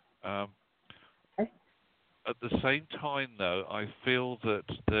 At the same time, though, I feel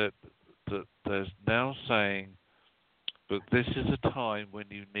that there's now saying, but this is a time when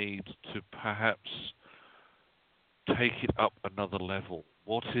you need to perhaps take it up another level.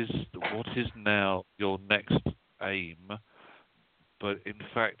 What is now your next aim? But in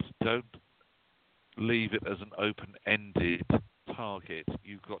fact, don't leave it as an open-ended target.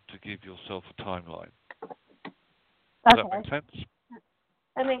 You've got to give yourself a timeline. Does that make sense?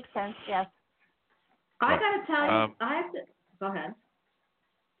 That makes sense, yes. I got to tell you, I have to, go ahead.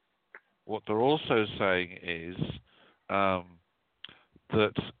 What they're also saying is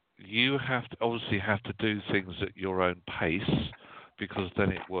that you obviously have to do things at your own pace, because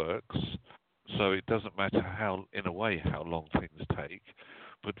then it works. So it doesn't matter how long things take,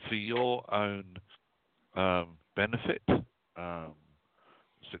 but for your own benefit,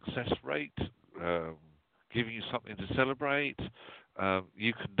 success rate, giving you something to celebrate,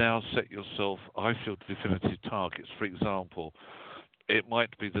 you can now set yourself, I feel, definitive targets. For example, it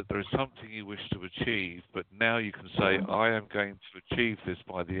might be that there is something you wish to achieve, but now you can say, I am going to achieve this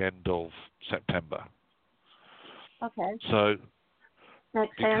by the end of September. Okay. So,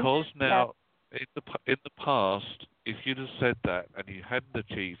 because now, in the past, if you'd have said that and you hadn't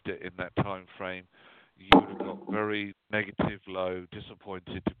achieved it in that time frame, you would have got very negative, low,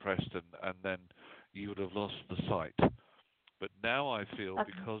 disappointed, depressed, and then you would have lost the sight. But now I feel,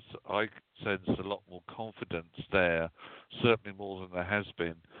 because I sense a lot more confidence there, certainly more than there has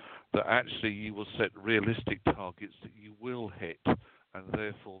been, that actually you will set realistic targets that you will hit, and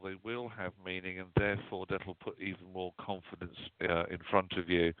therefore they will have meaning, and therefore that will put even more confidence in front of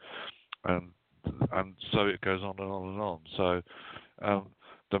you, and so it goes on and on and on. So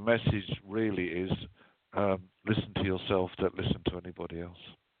the message really is, listen to yourself, don't listen to anybody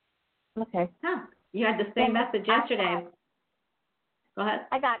else. Okay. Huh. You had the same message yesterday. Go ahead.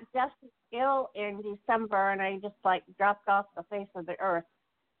 I got just ill in December, and I just dropped off the face of the earth.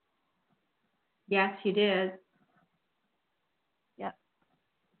 Yes, you did. Yep.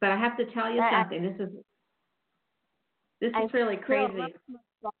 But I have to tell you something. This is really crazy. Much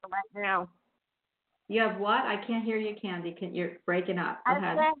right now. You have what? I can't hear you, Candy. You're breaking up. Go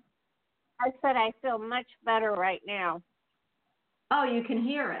ahead. I said I feel much better right now. Oh, you can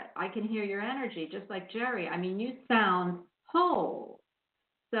hear it. I can hear your energy, just like Jerry. I mean, you sound whole.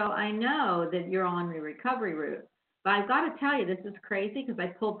 So I know that you're on the recovery route. But I've got to tell you, this is crazy, because I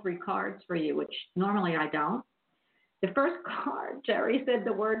pulled 3 cards for you, which normally I don't. The first card, Jerry said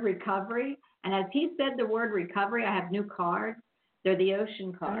the word recovery. And as he said the word recovery, I have new cards. They're the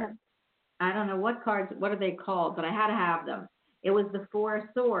ocean cards. I don't know what cards, what are they called, but I had to have them. It was the 4 of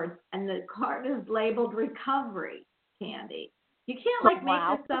Swords, and the card is labeled recovery, Candy. You can't make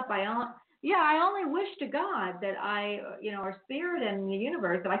this up. I only wish to God that or Spirit and the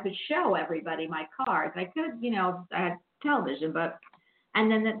universe, that I could show everybody my cards. I could, I had television,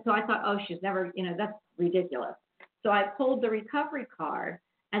 so I thought, oh, she's never, that's ridiculous. So I pulled the recovery card,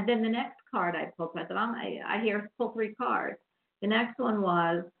 and then the next card I pulled, I thought, I hear pull 3 cards. The next one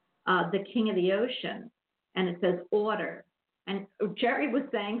was the King of the Ocean, and it says order. And Jerry was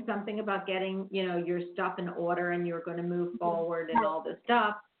saying something about getting, your stuff in order, and you're going to move forward and all this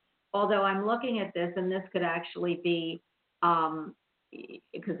stuff. Although I'm looking at this, and this could actually be,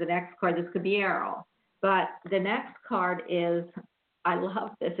 because the next card, this could be Errol. But the next card is, I love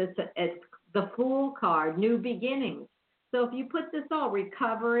this, it's the Fool card, New Beginnings. So if you put this all,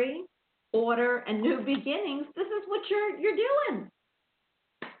 recovery, order, and new beginnings, this is what you're doing.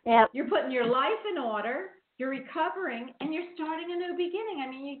 Yeah. You're putting your life in order, you're recovering, and you're starting a new beginning. I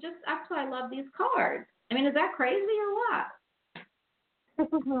mean, that's why I love these cards. I mean, is that crazy or what?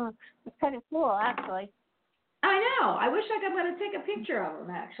 It's kind of cool, actually. I know. I wish I'm going to take a picture of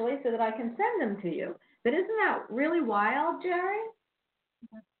them, actually, so that I can send them to you. But isn't that really wild, Jerry?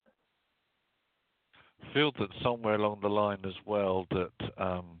 I feel that somewhere along the line as well that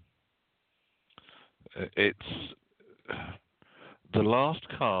it's the last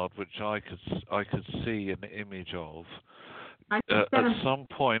card which I could see an image of. At some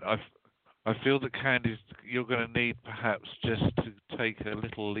point, I feel that Candy, you're going to need perhaps just to take a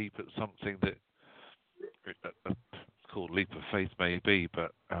little leap at something that called leap of faith maybe,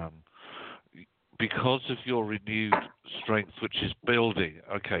 but because of your renewed strength, which is building.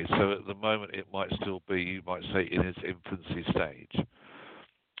 Okay, so at the moment it might still be, you might say, in its infancy stage.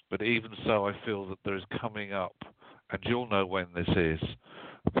 But even so, I feel that there is coming up, and you'll know when this is,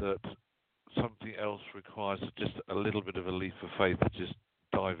 that something else requires just a little bit of a leap of faith to just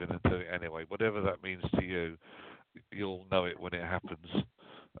dive in and do it anyway. Whatever that means to you, you'll know it when it happens.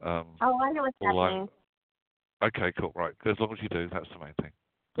 I know what that means. Okay, cool, right. As long as you do, that's the main thing.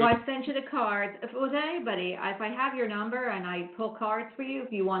 Well, I sent you the cards. If it was anybody, if I have your number and I pull cards for you,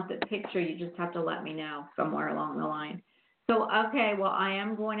 if you want the picture, you just have to let me know somewhere along the line. So, okay, well, I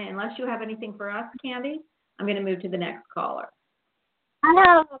am going to, unless you have anything for us, Candy, I'm going to move to the next caller. I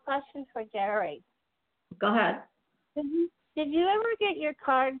have a question for Jerry. Go ahead. Did you ever get your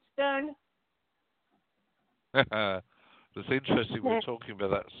cards done? It's interesting. We were talking about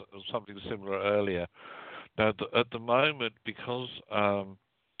that, something similar earlier. Now, at the moment, because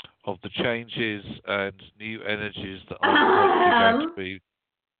of the changes and new energies that I'm going to be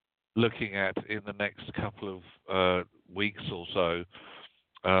looking at in the next couple of weeks or so,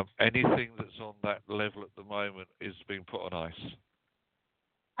 anything that's on that level at the moment is being put on ice.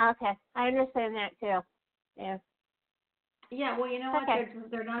 Okay, I understand that too. Yeah. Yeah, well, you know what?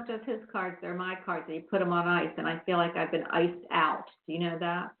 They're not just his cards; they're my cards. You put them on ice, and I feel like I've been iced out. Do you know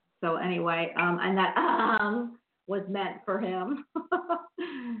that? So anyway, and that was meant for him.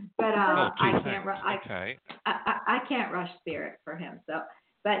 But I can't. I can't rush spirit for him. So,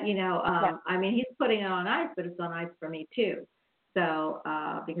 but you know, I mean, he's putting it on ice, but it's on ice for me too. So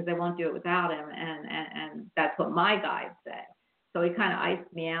because I won't do it without him, and that's what my guides say. So he kind of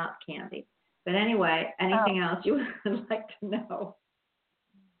iced me out, Candy. But anyway, anything else you would like to know?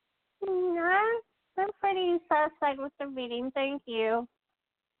 No, I'm pretty satisfied with the reading. Thank you.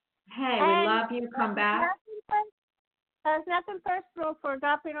 Hey, we love you. Come back. There's nothing personal for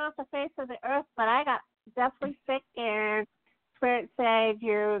dropping off the face of the earth, but I got deathly sick, and Spirit said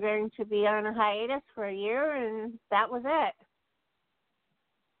you're going to be on a hiatus for a year, and that was it.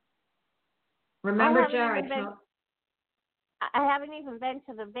 Remember, Jerry. I haven't even been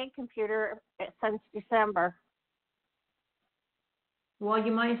to the big computer since December. Well,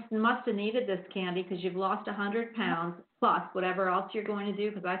 you must have needed this, Candy, because you've lost 100 pounds plus whatever else you're going to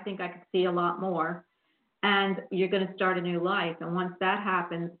do, because I think I could see a lot more. And you're going to start a new life. And once that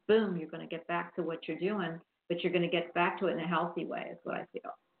happens, boom, you're going to get back to what you're doing, but you're going to get back to it in a healthy way is what I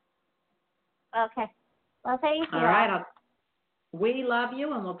feel. Okay. Well, thank you. All right. We love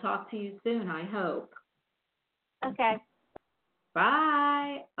you, and we'll talk to you soon, I hope. Okay.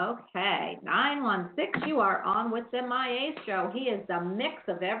 Bye. Okay. 916, you are on with the Maestro. He is the mix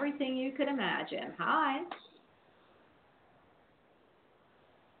of everything you could imagine. Hi.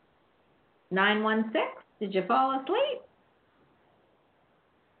 916, did you fall asleep?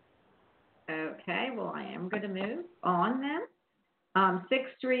 Okay, well, I am going to move on then.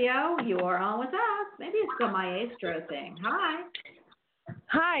 630, you are on with us. Maybe it's the Maestro thing. Hi.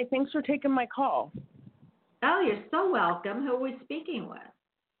 Hi, thanks for taking my call. Oh, you're so welcome. Who are we speaking with?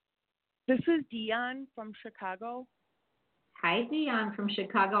 This is Dion from Chicago. Hi, Dion from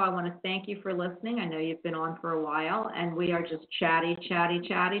Chicago. I want to thank you for listening. I know you've been on for a while, and we are just chatty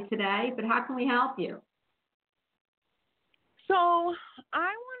today. But how can we help you? So I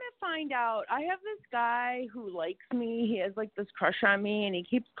want to find out. I have this guy who likes me. He has like this crush on me, and he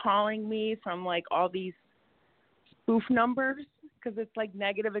keeps calling me from like all these spoof numbers because it's like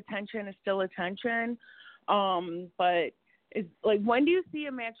negative attention is still attention. But it's like, when do you see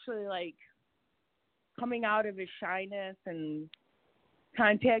him actually like coming out of his shyness and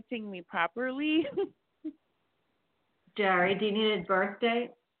contacting me properly? Jerry, do you need a birth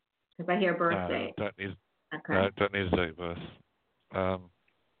date? Because I hear birth date. Don't need. Okay. No, don't need a date of birth.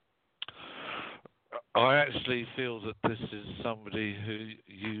 I actually feel that this is somebody who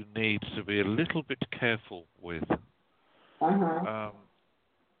you need to be a little bit careful with. Uh-huh.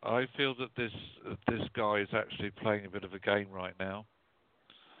 I feel that this guy is actually playing a bit of a game right now,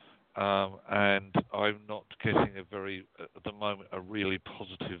 and I'm not getting at the moment, a really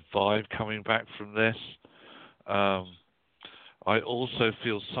positive vibe coming back from this. I also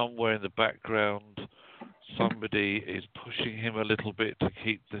feel somewhere in the background somebody is pushing him a little bit to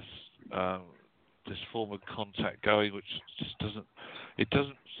keep this form of contact going, which just doesn't. It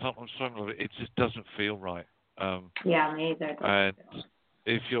doesn't. I'm sorry, it just doesn't feel right. Yeah, me either. And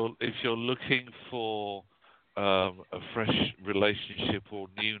if you're looking for a fresh relationship or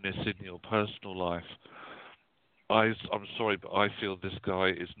newness in your personal life, I'm sorry, but I feel this guy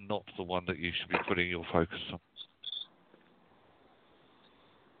is not the one that you should be putting your focus on.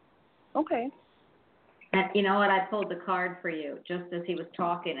 Okay. And you know what? I pulled the card for you just as he was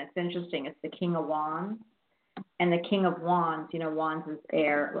talking. It's interesting. It's the King of Wands. And the King of Wands, you know, Wands is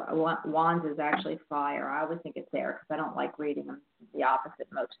air. Wands is actually fire. I always think it's air because I don't like reading them. The opposite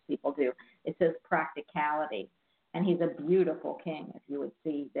most people do. It says practicality. And he's a beautiful king, if you would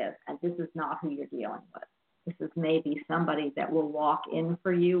see this. And this is not who you're dealing with. This is maybe somebody that will walk in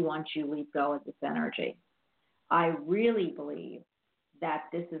for you once you leave go of this energy. I really believe that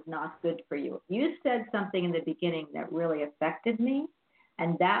this is not good for you. You said something in the beginning that really affected me,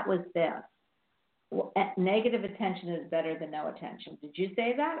 and that was this. Negative attention is better than no attention. Did you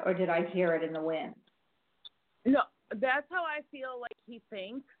say that, or did I hear it in the wind? No, that's how I feel like he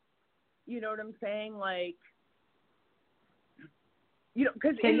thinks. You know what I'm saying? Like, you know,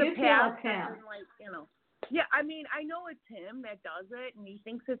 because so in the past, I've been like, you know, yeah, I mean, I know it's him that does it, and he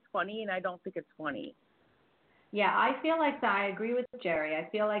thinks it's funny, and I don't think it's funny. Yeah, I feel like I agree with Jerry. I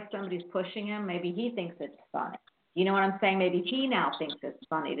feel like somebody's pushing him. Maybe he thinks it's funny. You know what I'm saying? Maybe he now thinks it's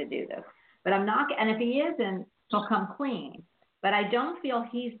funny to do this. But I'm not, and if he isn't, he'll come clean. But I don't feel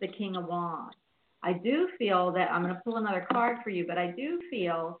he's the King of Wands. I do feel that, I'm going to pull another card for you, but I do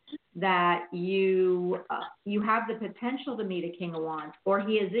feel that you have the potential to meet a King of Wands, or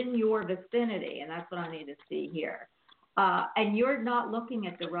he is in your vicinity, and that's what I need to see here. And you're not looking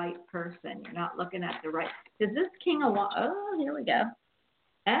at the right person. You're not looking at the right, because this King of Wands, oh, here we go.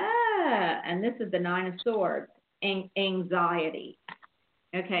 And this is the Nine of Swords, anxiety.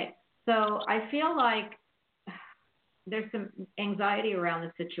 Okay, so I feel like there's some anxiety around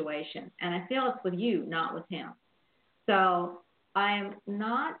the situation, and I feel it's with you, not with him. So I'm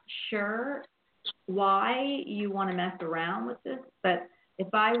not sure why you want to mess around with this, but if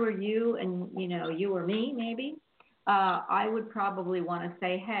I were you and, you know, you or me maybe, I would probably want to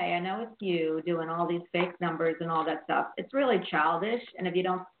say, hey, I know it's you doing all these fake numbers and all that stuff. It's really childish, and if you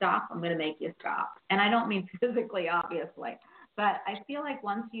don't stop, I'm going to make you stop. And I don't mean physically, obviously. But I feel like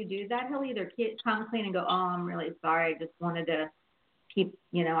once you do that, he'll either come clean and go, oh, I'm really sorry. I just wanted to keep,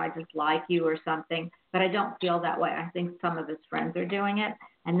 you know, I just like you or something. But I don't feel that way. I think some of his friends are doing it.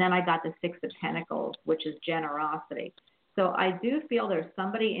 And then I got the Six of Pentacles, which is generosity. So I do feel there's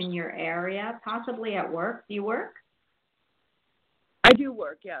somebody in your area, possibly at work. Do you work? I do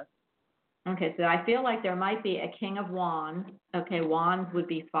work, yes. Okay, so I feel like there might be a King of Wands. Okay, Wands would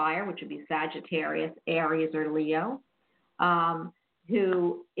be fire, which would be Sagittarius, Aries, or Leo.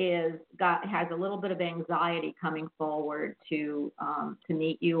 Who has a little bit of anxiety coming forward to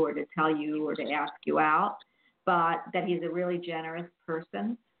meet you or to tell you or to ask you out, but that he's a really generous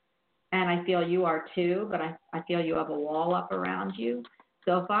person. And I feel you are too, but I feel you have a wall up around you.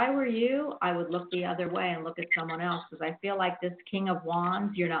 So if I were you, I would look the other way and look at someone else, because I feel like this King of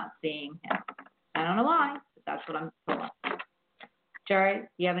Wands, you're not seeing him. I don't know why, but that's what I'm pulling. Jerry, do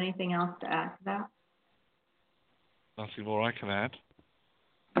you have anything else to add to that? Nothing more I can add.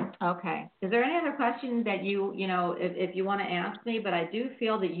 Okay. Is there any other questions that you know, if you want to ask me? But I do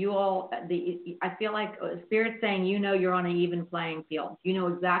feel that I feel like Spirit's saying, you know, you're on an even playing field. You know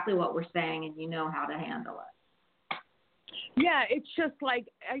exactly what we're saying, and you know how to handle it. Yeah, it's just like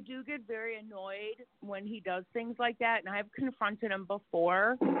I do get very annoyed when he does things like that, and I've confronted him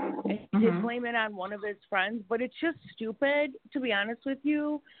before, and he did blame it on one of his friends, but it's just stupid, to be honest with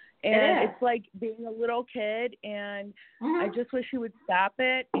you. And it's like being a little kid, and I just wish he would stop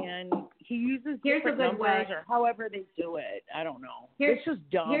it. And he uses different numbers or however they do it. I don't know. It's just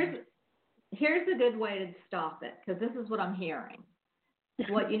dumb. Here's a good way to stop it, because this is what I'm hearing.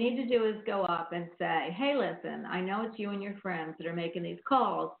 What you need to do is go up and say, hey, listen, I know it's you and your friends that are making these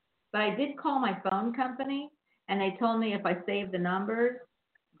calls, but I did call my phone company, and they told me if I save the numbers,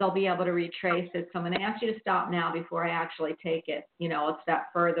 they'll be able to retrace it. So I'm going to ask you to stop now before I actually take it, you know, a step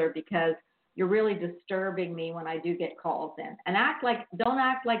further, because you're really disturbing me when I do get calls in. And don't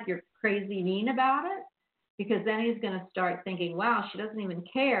act like you're crazy mean about it, because then he's going to start thinking, wow, she doesn't even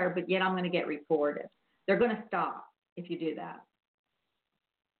care, but yet I'm going to get reported. They're going to stop if you do that.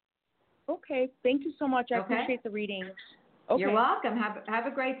 Okay. Thank you so much. I appreciate the reading. Okay. You're welcome. Have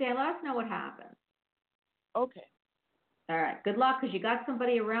a great day. Let us know what happens. Okay. All right. Good luck, because you got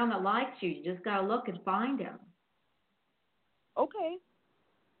somebody around that likes you. You just got to look and find him. Okay.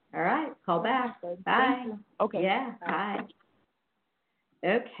 All right. Call back. Thank Bye. you. Okay. Yeah. Bye.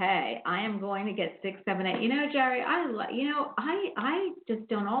 Okay. I am going to get 6, 7, 8. You know, Jerry, I just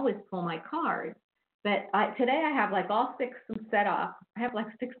don't always pull my cards. But today I have like all 6 set up. I have like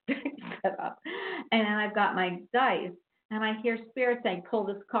 6 decks set up. And then I've got my dice. And I hear Spirit saying, pull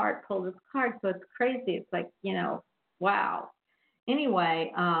this card, pull this card. So it's crazy. It's like, wow.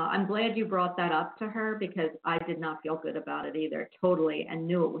 Anyway, I'm glad you brought that up to her because I did not feel good about it either, totally, and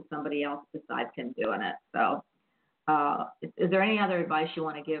knew it was somebody else besides him doing it. So is there any other advice you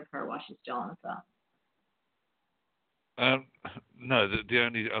want to give her while she's still on the phone? No, the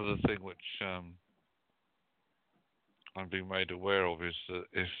only other thing which I'm being made aware of is that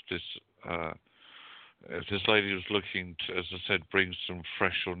if this lady was looking to, as I said, bring some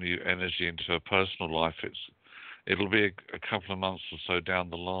fresh or new energy into her personal life, it'll be a couple of months or so down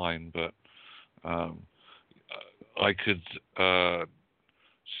the line, but I could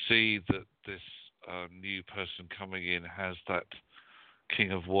see that this new person coming in has that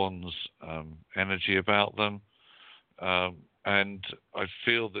King of Wands energy about them. And I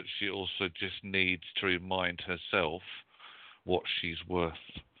feel that she also just needs to remind herself what she's worth.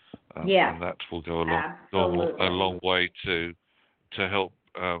 And that will go a long way to help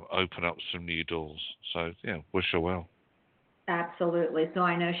open up some new doors. So, yeah, wish her well. Absolutely. So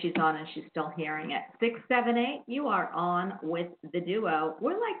I know she's on and she's still hearing it. 6, 7, 8, you are on with the duo.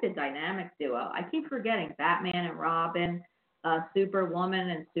 We're like the dynamic duo. I keep forgetting Batman and Robin,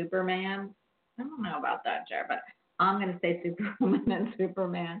 Superwoman and Superman. I don't know about that, Jared, but I'm going to say Superwoman and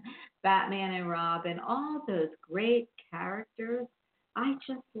Superman, Batman and Robin, all those great characters. I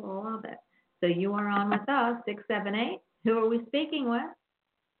just love it. So you are on with us, 6, 7, 8. Who are we speaking with?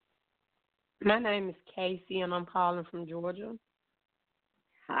 My name is Casey, and I'm calling from Georgia.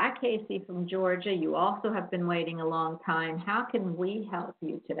 Hi, Casey from Georgia. You also have been waiting a long time. How can we help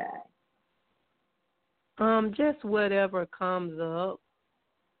you today? Just whatever comes up.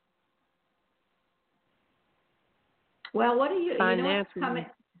 Well, what do you know what's Financially. coming?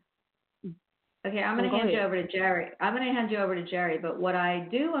 Okay, I'm going to hand you over to Jerry. But what I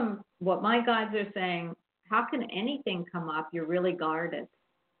do and what my guides are saying, how can anything come up? You're really guarded.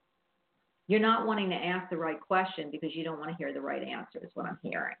 You're not wanting to ask the right question because you don't want to hear the right answer is what I'm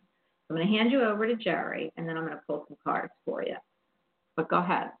hearing. I'm going to hand you over to Jerry, and then I'm going to pull some cards for you. But go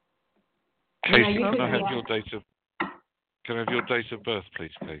ahead. Casey, can I have your date of birth,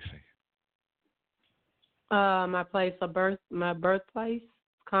 please, Casey? My birthplace,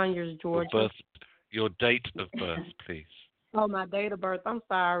 Conyers, Georgia. Your date of birth, please. Oh, my date of birth. I'm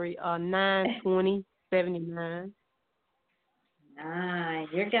sorry. 9/20/79. Nice.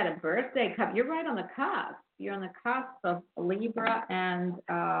 You've got a birthday cup. You're right on the cusp. You're on the cusp of Libra and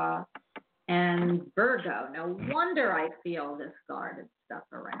Virgo. No wonder I feel this guarded stuff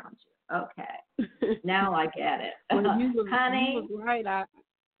around you. Okay. Now I get it. Well, honey. You was right.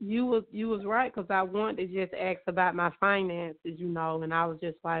 You was right because I wanted to just ask about my finances, and I was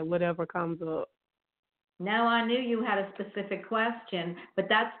just like, whatever comes up. No, I knew you had a specific question, but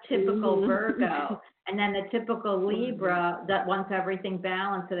that's typical Virgo. And then the typical Libra that wants everything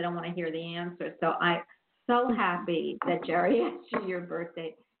balanced, so they don't want to hear the answer. So I'm so happy that Jerry asked you your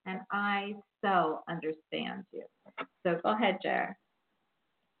birthday, and I so understand you. So go ahead, Jerry.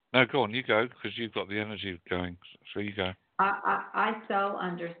 No, go on, you go, because you've got the energy going. So you go. I so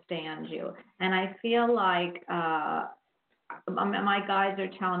understand you. And I feel like my guides are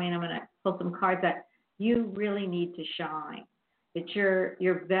telling me, and I'm going to pull some cards, that you really need to shine. That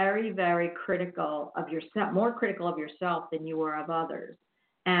you're very, very critical of yourself, more critical of yourself than you are of others.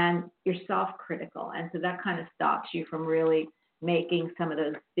 And you're self-critical. And so that kind of stops you from really making some of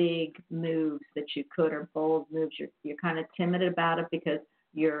those big moves that you could, or bold moves. You're kind of timid about it because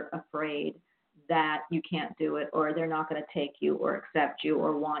you're afraid that you can't do it, or they're not going to take you or accept you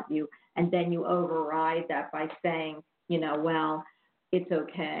or want you. And then you override that by saying, well, it's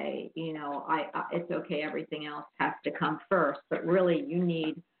okay, it's okay, everything else has to come first. But really, you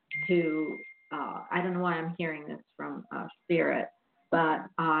need to, I don't know why I'm hearing this from Spirit, but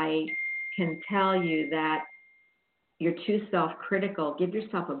I can tell you that you're too self-critical. Give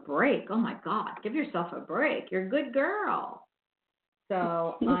yourself a break. Oh, my God, give yourself a break. You're a good girl.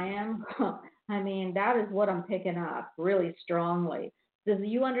 So that is what I'm picking up really strongly. Do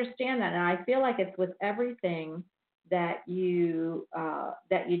you understand that? And I feel like it's with everything that you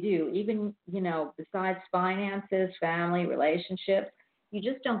do, even, besides finances, family, relationships, you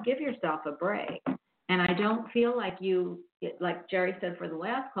just don't give yourself a break. And I don't feel like like Jerry said for the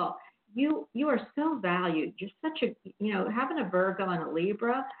last call, you are so valued. You're such a, having a Virgo and a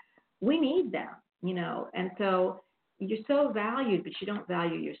Libra, we need them, and so you're so valued, but you don't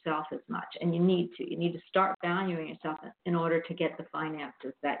value yourself as much, and you need to. You need to start valuing yourself in order to get the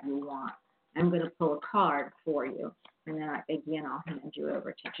finances that you want. I'm going to pull a card for you, and then I'll hand you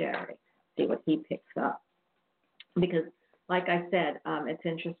over to Jerry, see what he picks up. Because, like I said, it's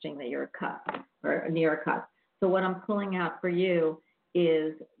interesting that you're a cusp or near a cusp. So what I'm pulling out for you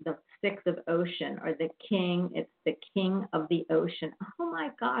is the Six of Ocean, or the King. It's the King of the Ocean. Oh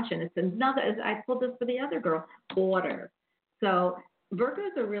my gosh! And it's another. I pulled this for the other girl. Order. So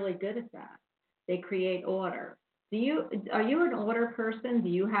Virgos are really good at that. They create order. Are you an order person? Do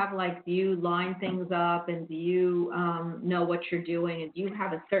you line things up, and do you know what you're doing, and do you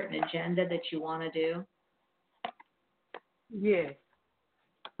have a certain agenda that you want to do? Yes.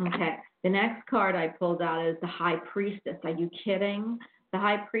 Okay. The next card I pulled out is the High Priestess. Are you kidding? The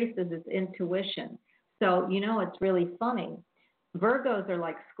High Priestess is intuition. So, it's really funny. Virgos are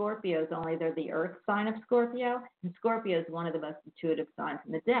like Scorpios, only they're the earth sign of Scorpio, and Scorpio is one of the most intuitive signs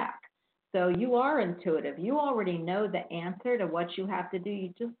in the deck. So you are intuitive. You already know the answer to what you have to do.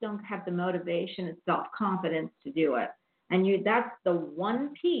 You just don't have the motivation and self-confidence to do it. And that's the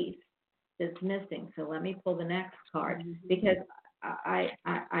one piece that's missing. So let me pull the next card, because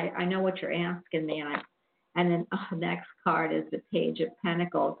I know what you're asking me, and then the next card is the Page of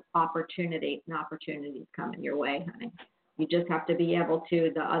Pentacles, opportunity, and opportunities coming your way, honey. You just have to be able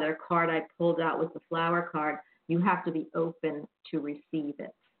to. The other card I pulled out was the Flower card. You have to be open to receive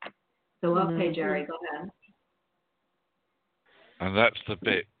it. So, okay, Jerry, go ahead. And that's the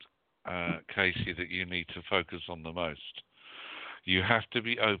bit, Casey, that you need to focus on the most. You have to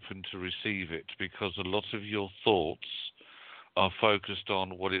be open to receive it, because a lot of your thoughts are focused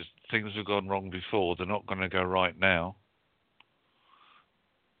on things have gone wrong before. They're not going to go right now.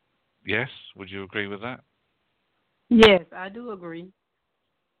 Yes? Would you agree with that? Yes, I do agree.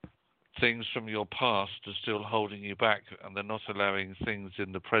 Things from your past are still holding you back, and they're not allowing things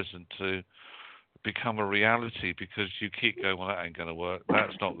in the present to become a reality, because you keep going, well, that ain't going to work.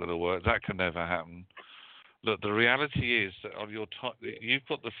 That's not going to work. That can never happen. Look, the reality is that on your you've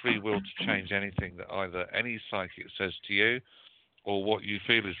got the free will to change anything that either any psychic says to you or what you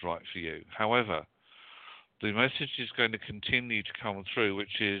feel is right for you. However, the message is going to continue to come through,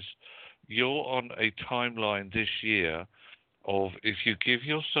 which is you're on a timeline this year of, if you give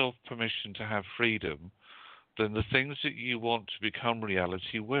yourself permission to have freedom, then the things that you want to become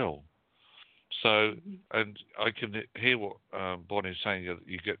reality will. So, and I can hear what Bonnie's saying, that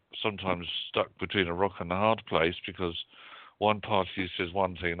you get sometimes stuck between a rock and a hard place, because one part of you says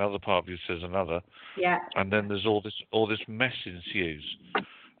one thing, another part of you says another, yeah, and then there's all this mess ensues.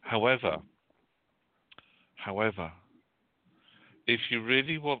 However, if you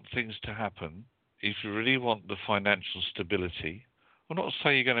really want things to happen, if you really want the financial stability, I'm not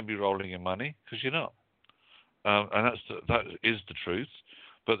saying you're going to be rolling in money, because you're not, and that is the truth.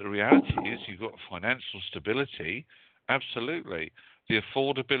 But the reality is, you've got financial stability, absolutely. The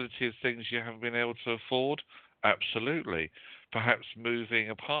affordability of things you haven't been able to afford, absolutely. Perhaps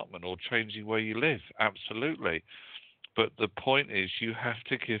moving apartment or changing where you live, absolutely. But the point is, you have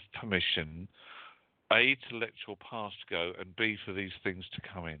to give permission, A, to let your past go, and B, for these things to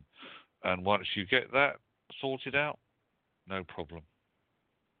come in. And once you get that sorted out, no problem.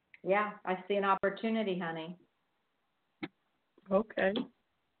 Yeah, I see an opportunity, honey. Okay.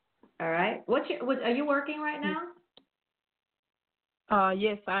 All right. Are you working right now?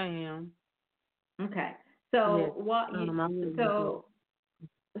 Yes, I am. Okay. So yes.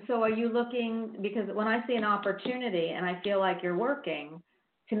 So are you looking, because when I see an opportunity and I feel like you're working,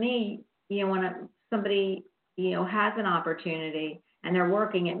 to me, when somebody, has an opportunity and they're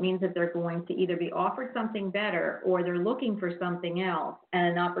working, it means that they're going to either be offered something better, or they're looking for something else, and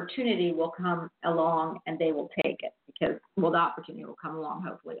an opportunity will come along and they will take it, because, the opportunity will come along,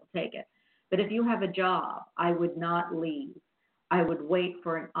 hopefully you'll take it. But if you have a job, I would not leave. I would wait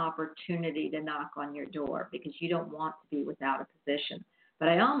for an opportunity to knock on your door, because you don't want to be without a position. But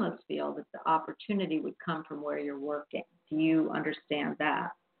I almost feel that the opportunity would come from where you're working. Do you understand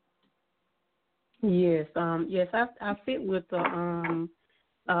that? Yes. Yes, I sit with a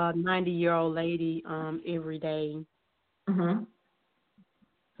 90-year-old lady every day. Mm-hmm.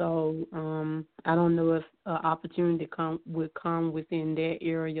 So I don't know if opportunity would come within that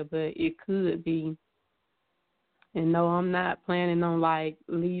area, but it could be. And no, I'm not planning on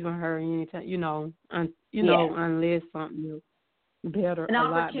leaving her anytime. Unless something better, a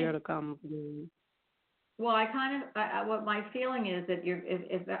lot better comes along. Well, what my feeling is that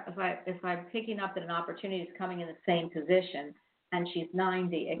if I'm picking up that an opportunity is coming in the same position, and she's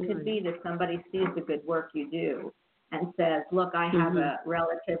 90, it could be that somebody sees the good work you do and says, look, I have a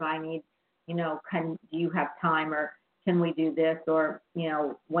relative I need, do you have time, or can we do this? Or,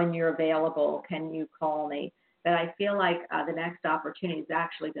 when you're available, can you call me? But I feel like the next opportunity is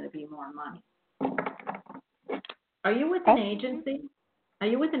actually going to be more money. Are you with an agency? Are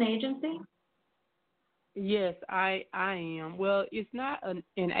you with an agency? Yes, I am. Well, it's not an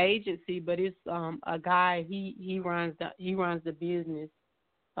agency, but it's a guy. He runs the business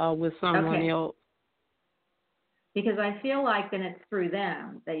with someone else. Because I feel like then it's through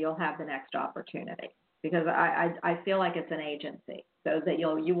them that you'll have the next opportunity. Because I feel like it's an agency, so that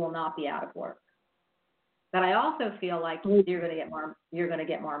you will not be out of work. But I also feel like you're going to get more. You're going to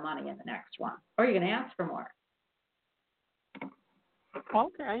get more money in the next one, or you're going to ask for more.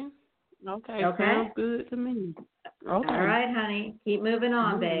 Okay. Sounds good to me. Okay. All right, honey. Keep moving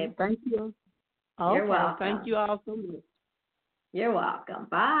on, babe. Thank you. You're welcome. Thank you all so much. You're welcome.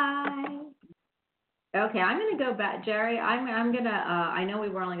 Bye. Okay, I'm going to go back, Jerry. I'm going to. I know we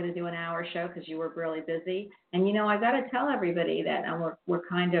were only going to do an hour show because you were really busy, and I got to tell everybody that we're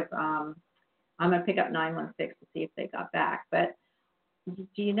kind of. I'm going to pick up 916 to see if they got back. But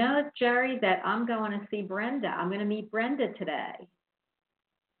do you know, Jerry, that I'm going to see Brenda? I'm going to meet Brenda today.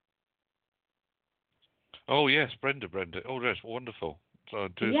 Oh, yes, Brenda. Oh, that's wonderful. So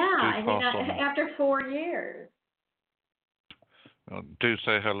do pass on. After 4 years. Do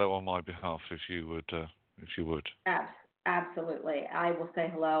say hello on my behalf if you would. Absolutely. I will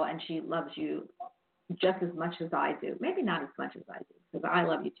say hello, and she loves you just as much as I do. Maybe not as much as I do, because I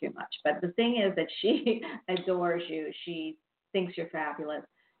love you too much. But the thing is that she adores you. She thinks you're fabulous.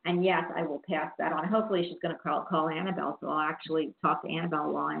 And yes, I will pass that on. Hopefully she's going to call Annabelle, so I'll actually talk to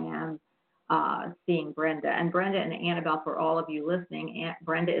Annabelle while I am seeing Brenda. And Brenda and Annabelle, for all of you listening,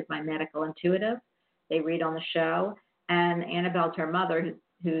 Brenda is my medical intuitive. They read on the show. And Annabelle's her mother,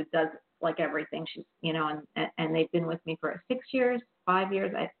 who does like everything. She's, and they've been with me for 6 years, 5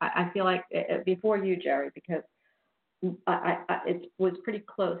 years. I feel like before you, Jerry, because it was pretty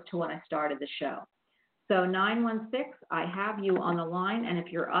close to when I started the show. So 916, I have you on the line, and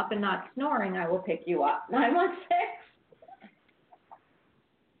if you're up and not snoring, I will pick you up. 916.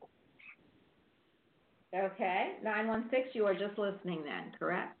 Okay, 916, you are just listening then,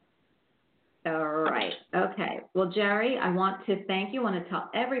 correct? All right. Okay. Well, Jerry, I want to thank you. I want to tell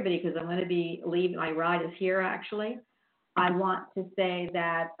everybody, because I'm going to be leaving. My ride is here, actually. I want to say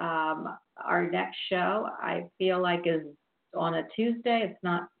that our next show, I feel like, is on a Tuesday. It's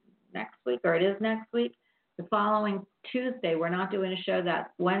not next week, or it is next week. The following Tuesday, we're not doing a show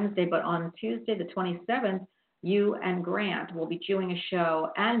that Wednesday, but on Tuesday, the 27th, you and Grant will be doing a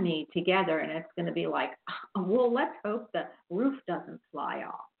show and me together, and it's going to be like, well, let's hope the roof doesn't fly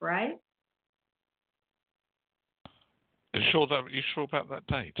off, right? You sure about that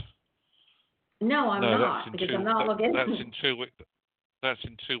date? No, I'm not, because I'm not looking. That's in 2 weeks. That's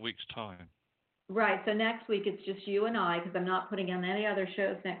in 2 weeks' time. Right. So next week it's just you and I, because I'm not putting on any other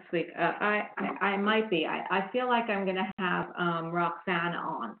shows next week. I might be. I feel like I'm going to have Roxana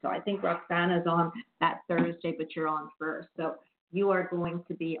on. So I think Roxana's on that Thursday, but you're on first. So you are going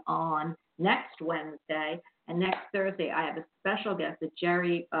to be on next Wednesday, and next Thursday I have a special guest that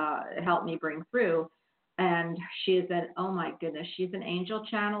Jerry helped me bring through. And she's oh my goodness, she's an angel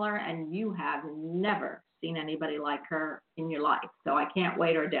channeler, and you have never seen anybody like her in your life. So I can't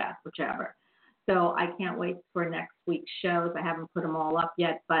wait, or death, whichever. So I can't wait for next week's shows. I haven't put them all up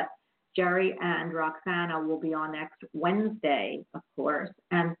yet, but Jerry and Roxana will be on next Wednesday, of course,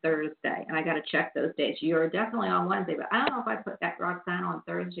 and Thursday. And I got to check those days. You're definitely on Wednesday, but I don't know if I put that Roxana on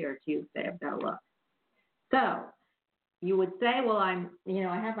Thursday or Tuesday. I've got to look. So you would say, well, I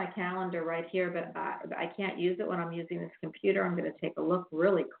have my calendar right here, but I can't use it when I'm using this computer. I'm going to take a look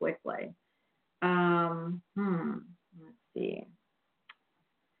really quickly. Let's see.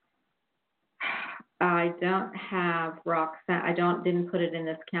 I don't have Roxana. Didn't put it in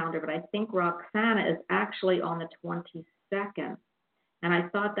this calendar, but I think Roxana is actually on the 22nd. And I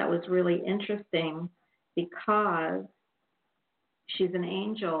thought that was really interesting because she's an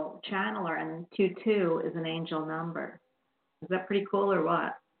angel channeler, and 22 is an angel number. Is that pretty cool, or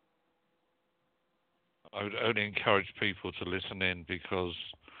what? I would only encourage people to listen in, because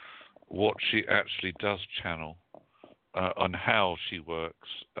what she actually does channel on how she works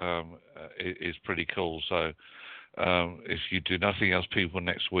is pretty cool. So if you do nothing else, people,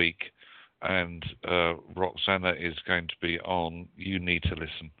 next week, and Roxana is going to be on, you need to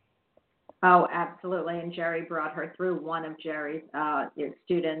listen. Oh, absolutely. And Jerry brought her through, one of Jerry's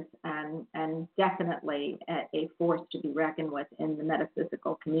students, and definitely a force to be reckoned with in the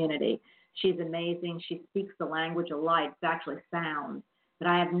metaphysical community. She's amazing. She speaks the language of light. It's actually sound. But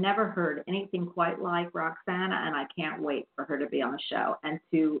I have never heard anything quite like Roxana, and I can't wait for her to be on the show and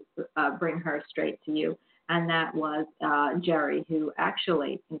to bring her straight to you. And that was Jerry, who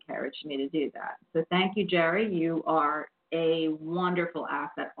actually encouraged me to do that. So thank you, Jerry. You are a wonderful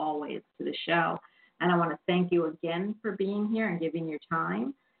asset always to the show. And I want to thank you again for being here and giving your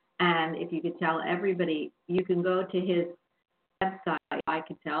time. And if you could tell everybody, you can go to his website. I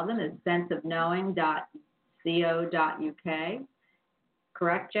could tell them is senseofknowing.co.uk.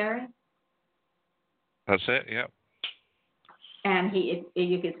 Correct, Jerry? That's it, yeah. And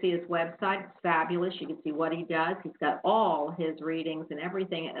you can see his website. It's fabulous. You can see what he does. He's got all his readings and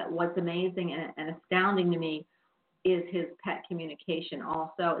everything. What's amazing and astounding to me is his pet communication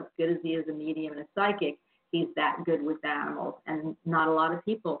also. As good as he is a medium and a psychic, he's that good with animals, and not a lot of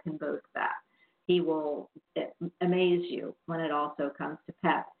people can boast that. He will amaze you when it also comes to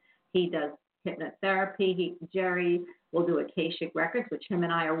pets. He does hypnotherapy. Jerry will do Akashic Records, which him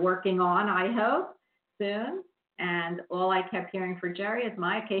and I are working on, I hope, soon. And all I kept hearing for Jerry is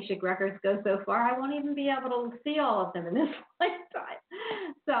my Akashic Records go so far, I won't even be able to see all of them in this lifetime.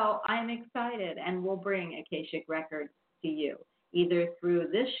 So I'm excited, and we'll bring Akashic Records to you, either through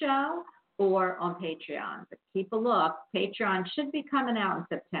this show or on Patreon. But keep a look. Patreon should be coming out in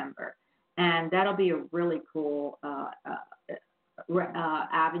September, and that'll be a really cool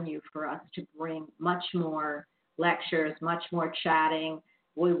avenue for us to bring much more lectures, much more chatting.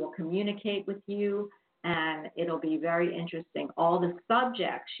 We will communicate with you, and it'll be very interesting. All the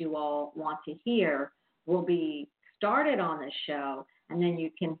subjects you all want to hear will be started on this show, and then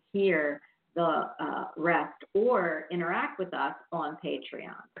you can hear the rest or interact with us on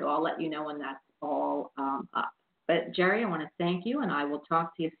Patreon. So I'll let you know when that's all up. But Jerry, I want to thank you, and I will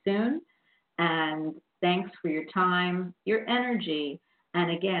talk to you soon. And thanks for your time, your energy, and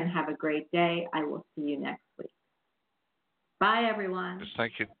again, have a great day. I will see you next week. Bye, everyone.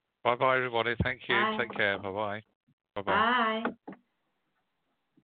 Thank you. Bye-bye, everybody. Thank you. Bye. Take care. Bye-bye. Bye-bye. Bye.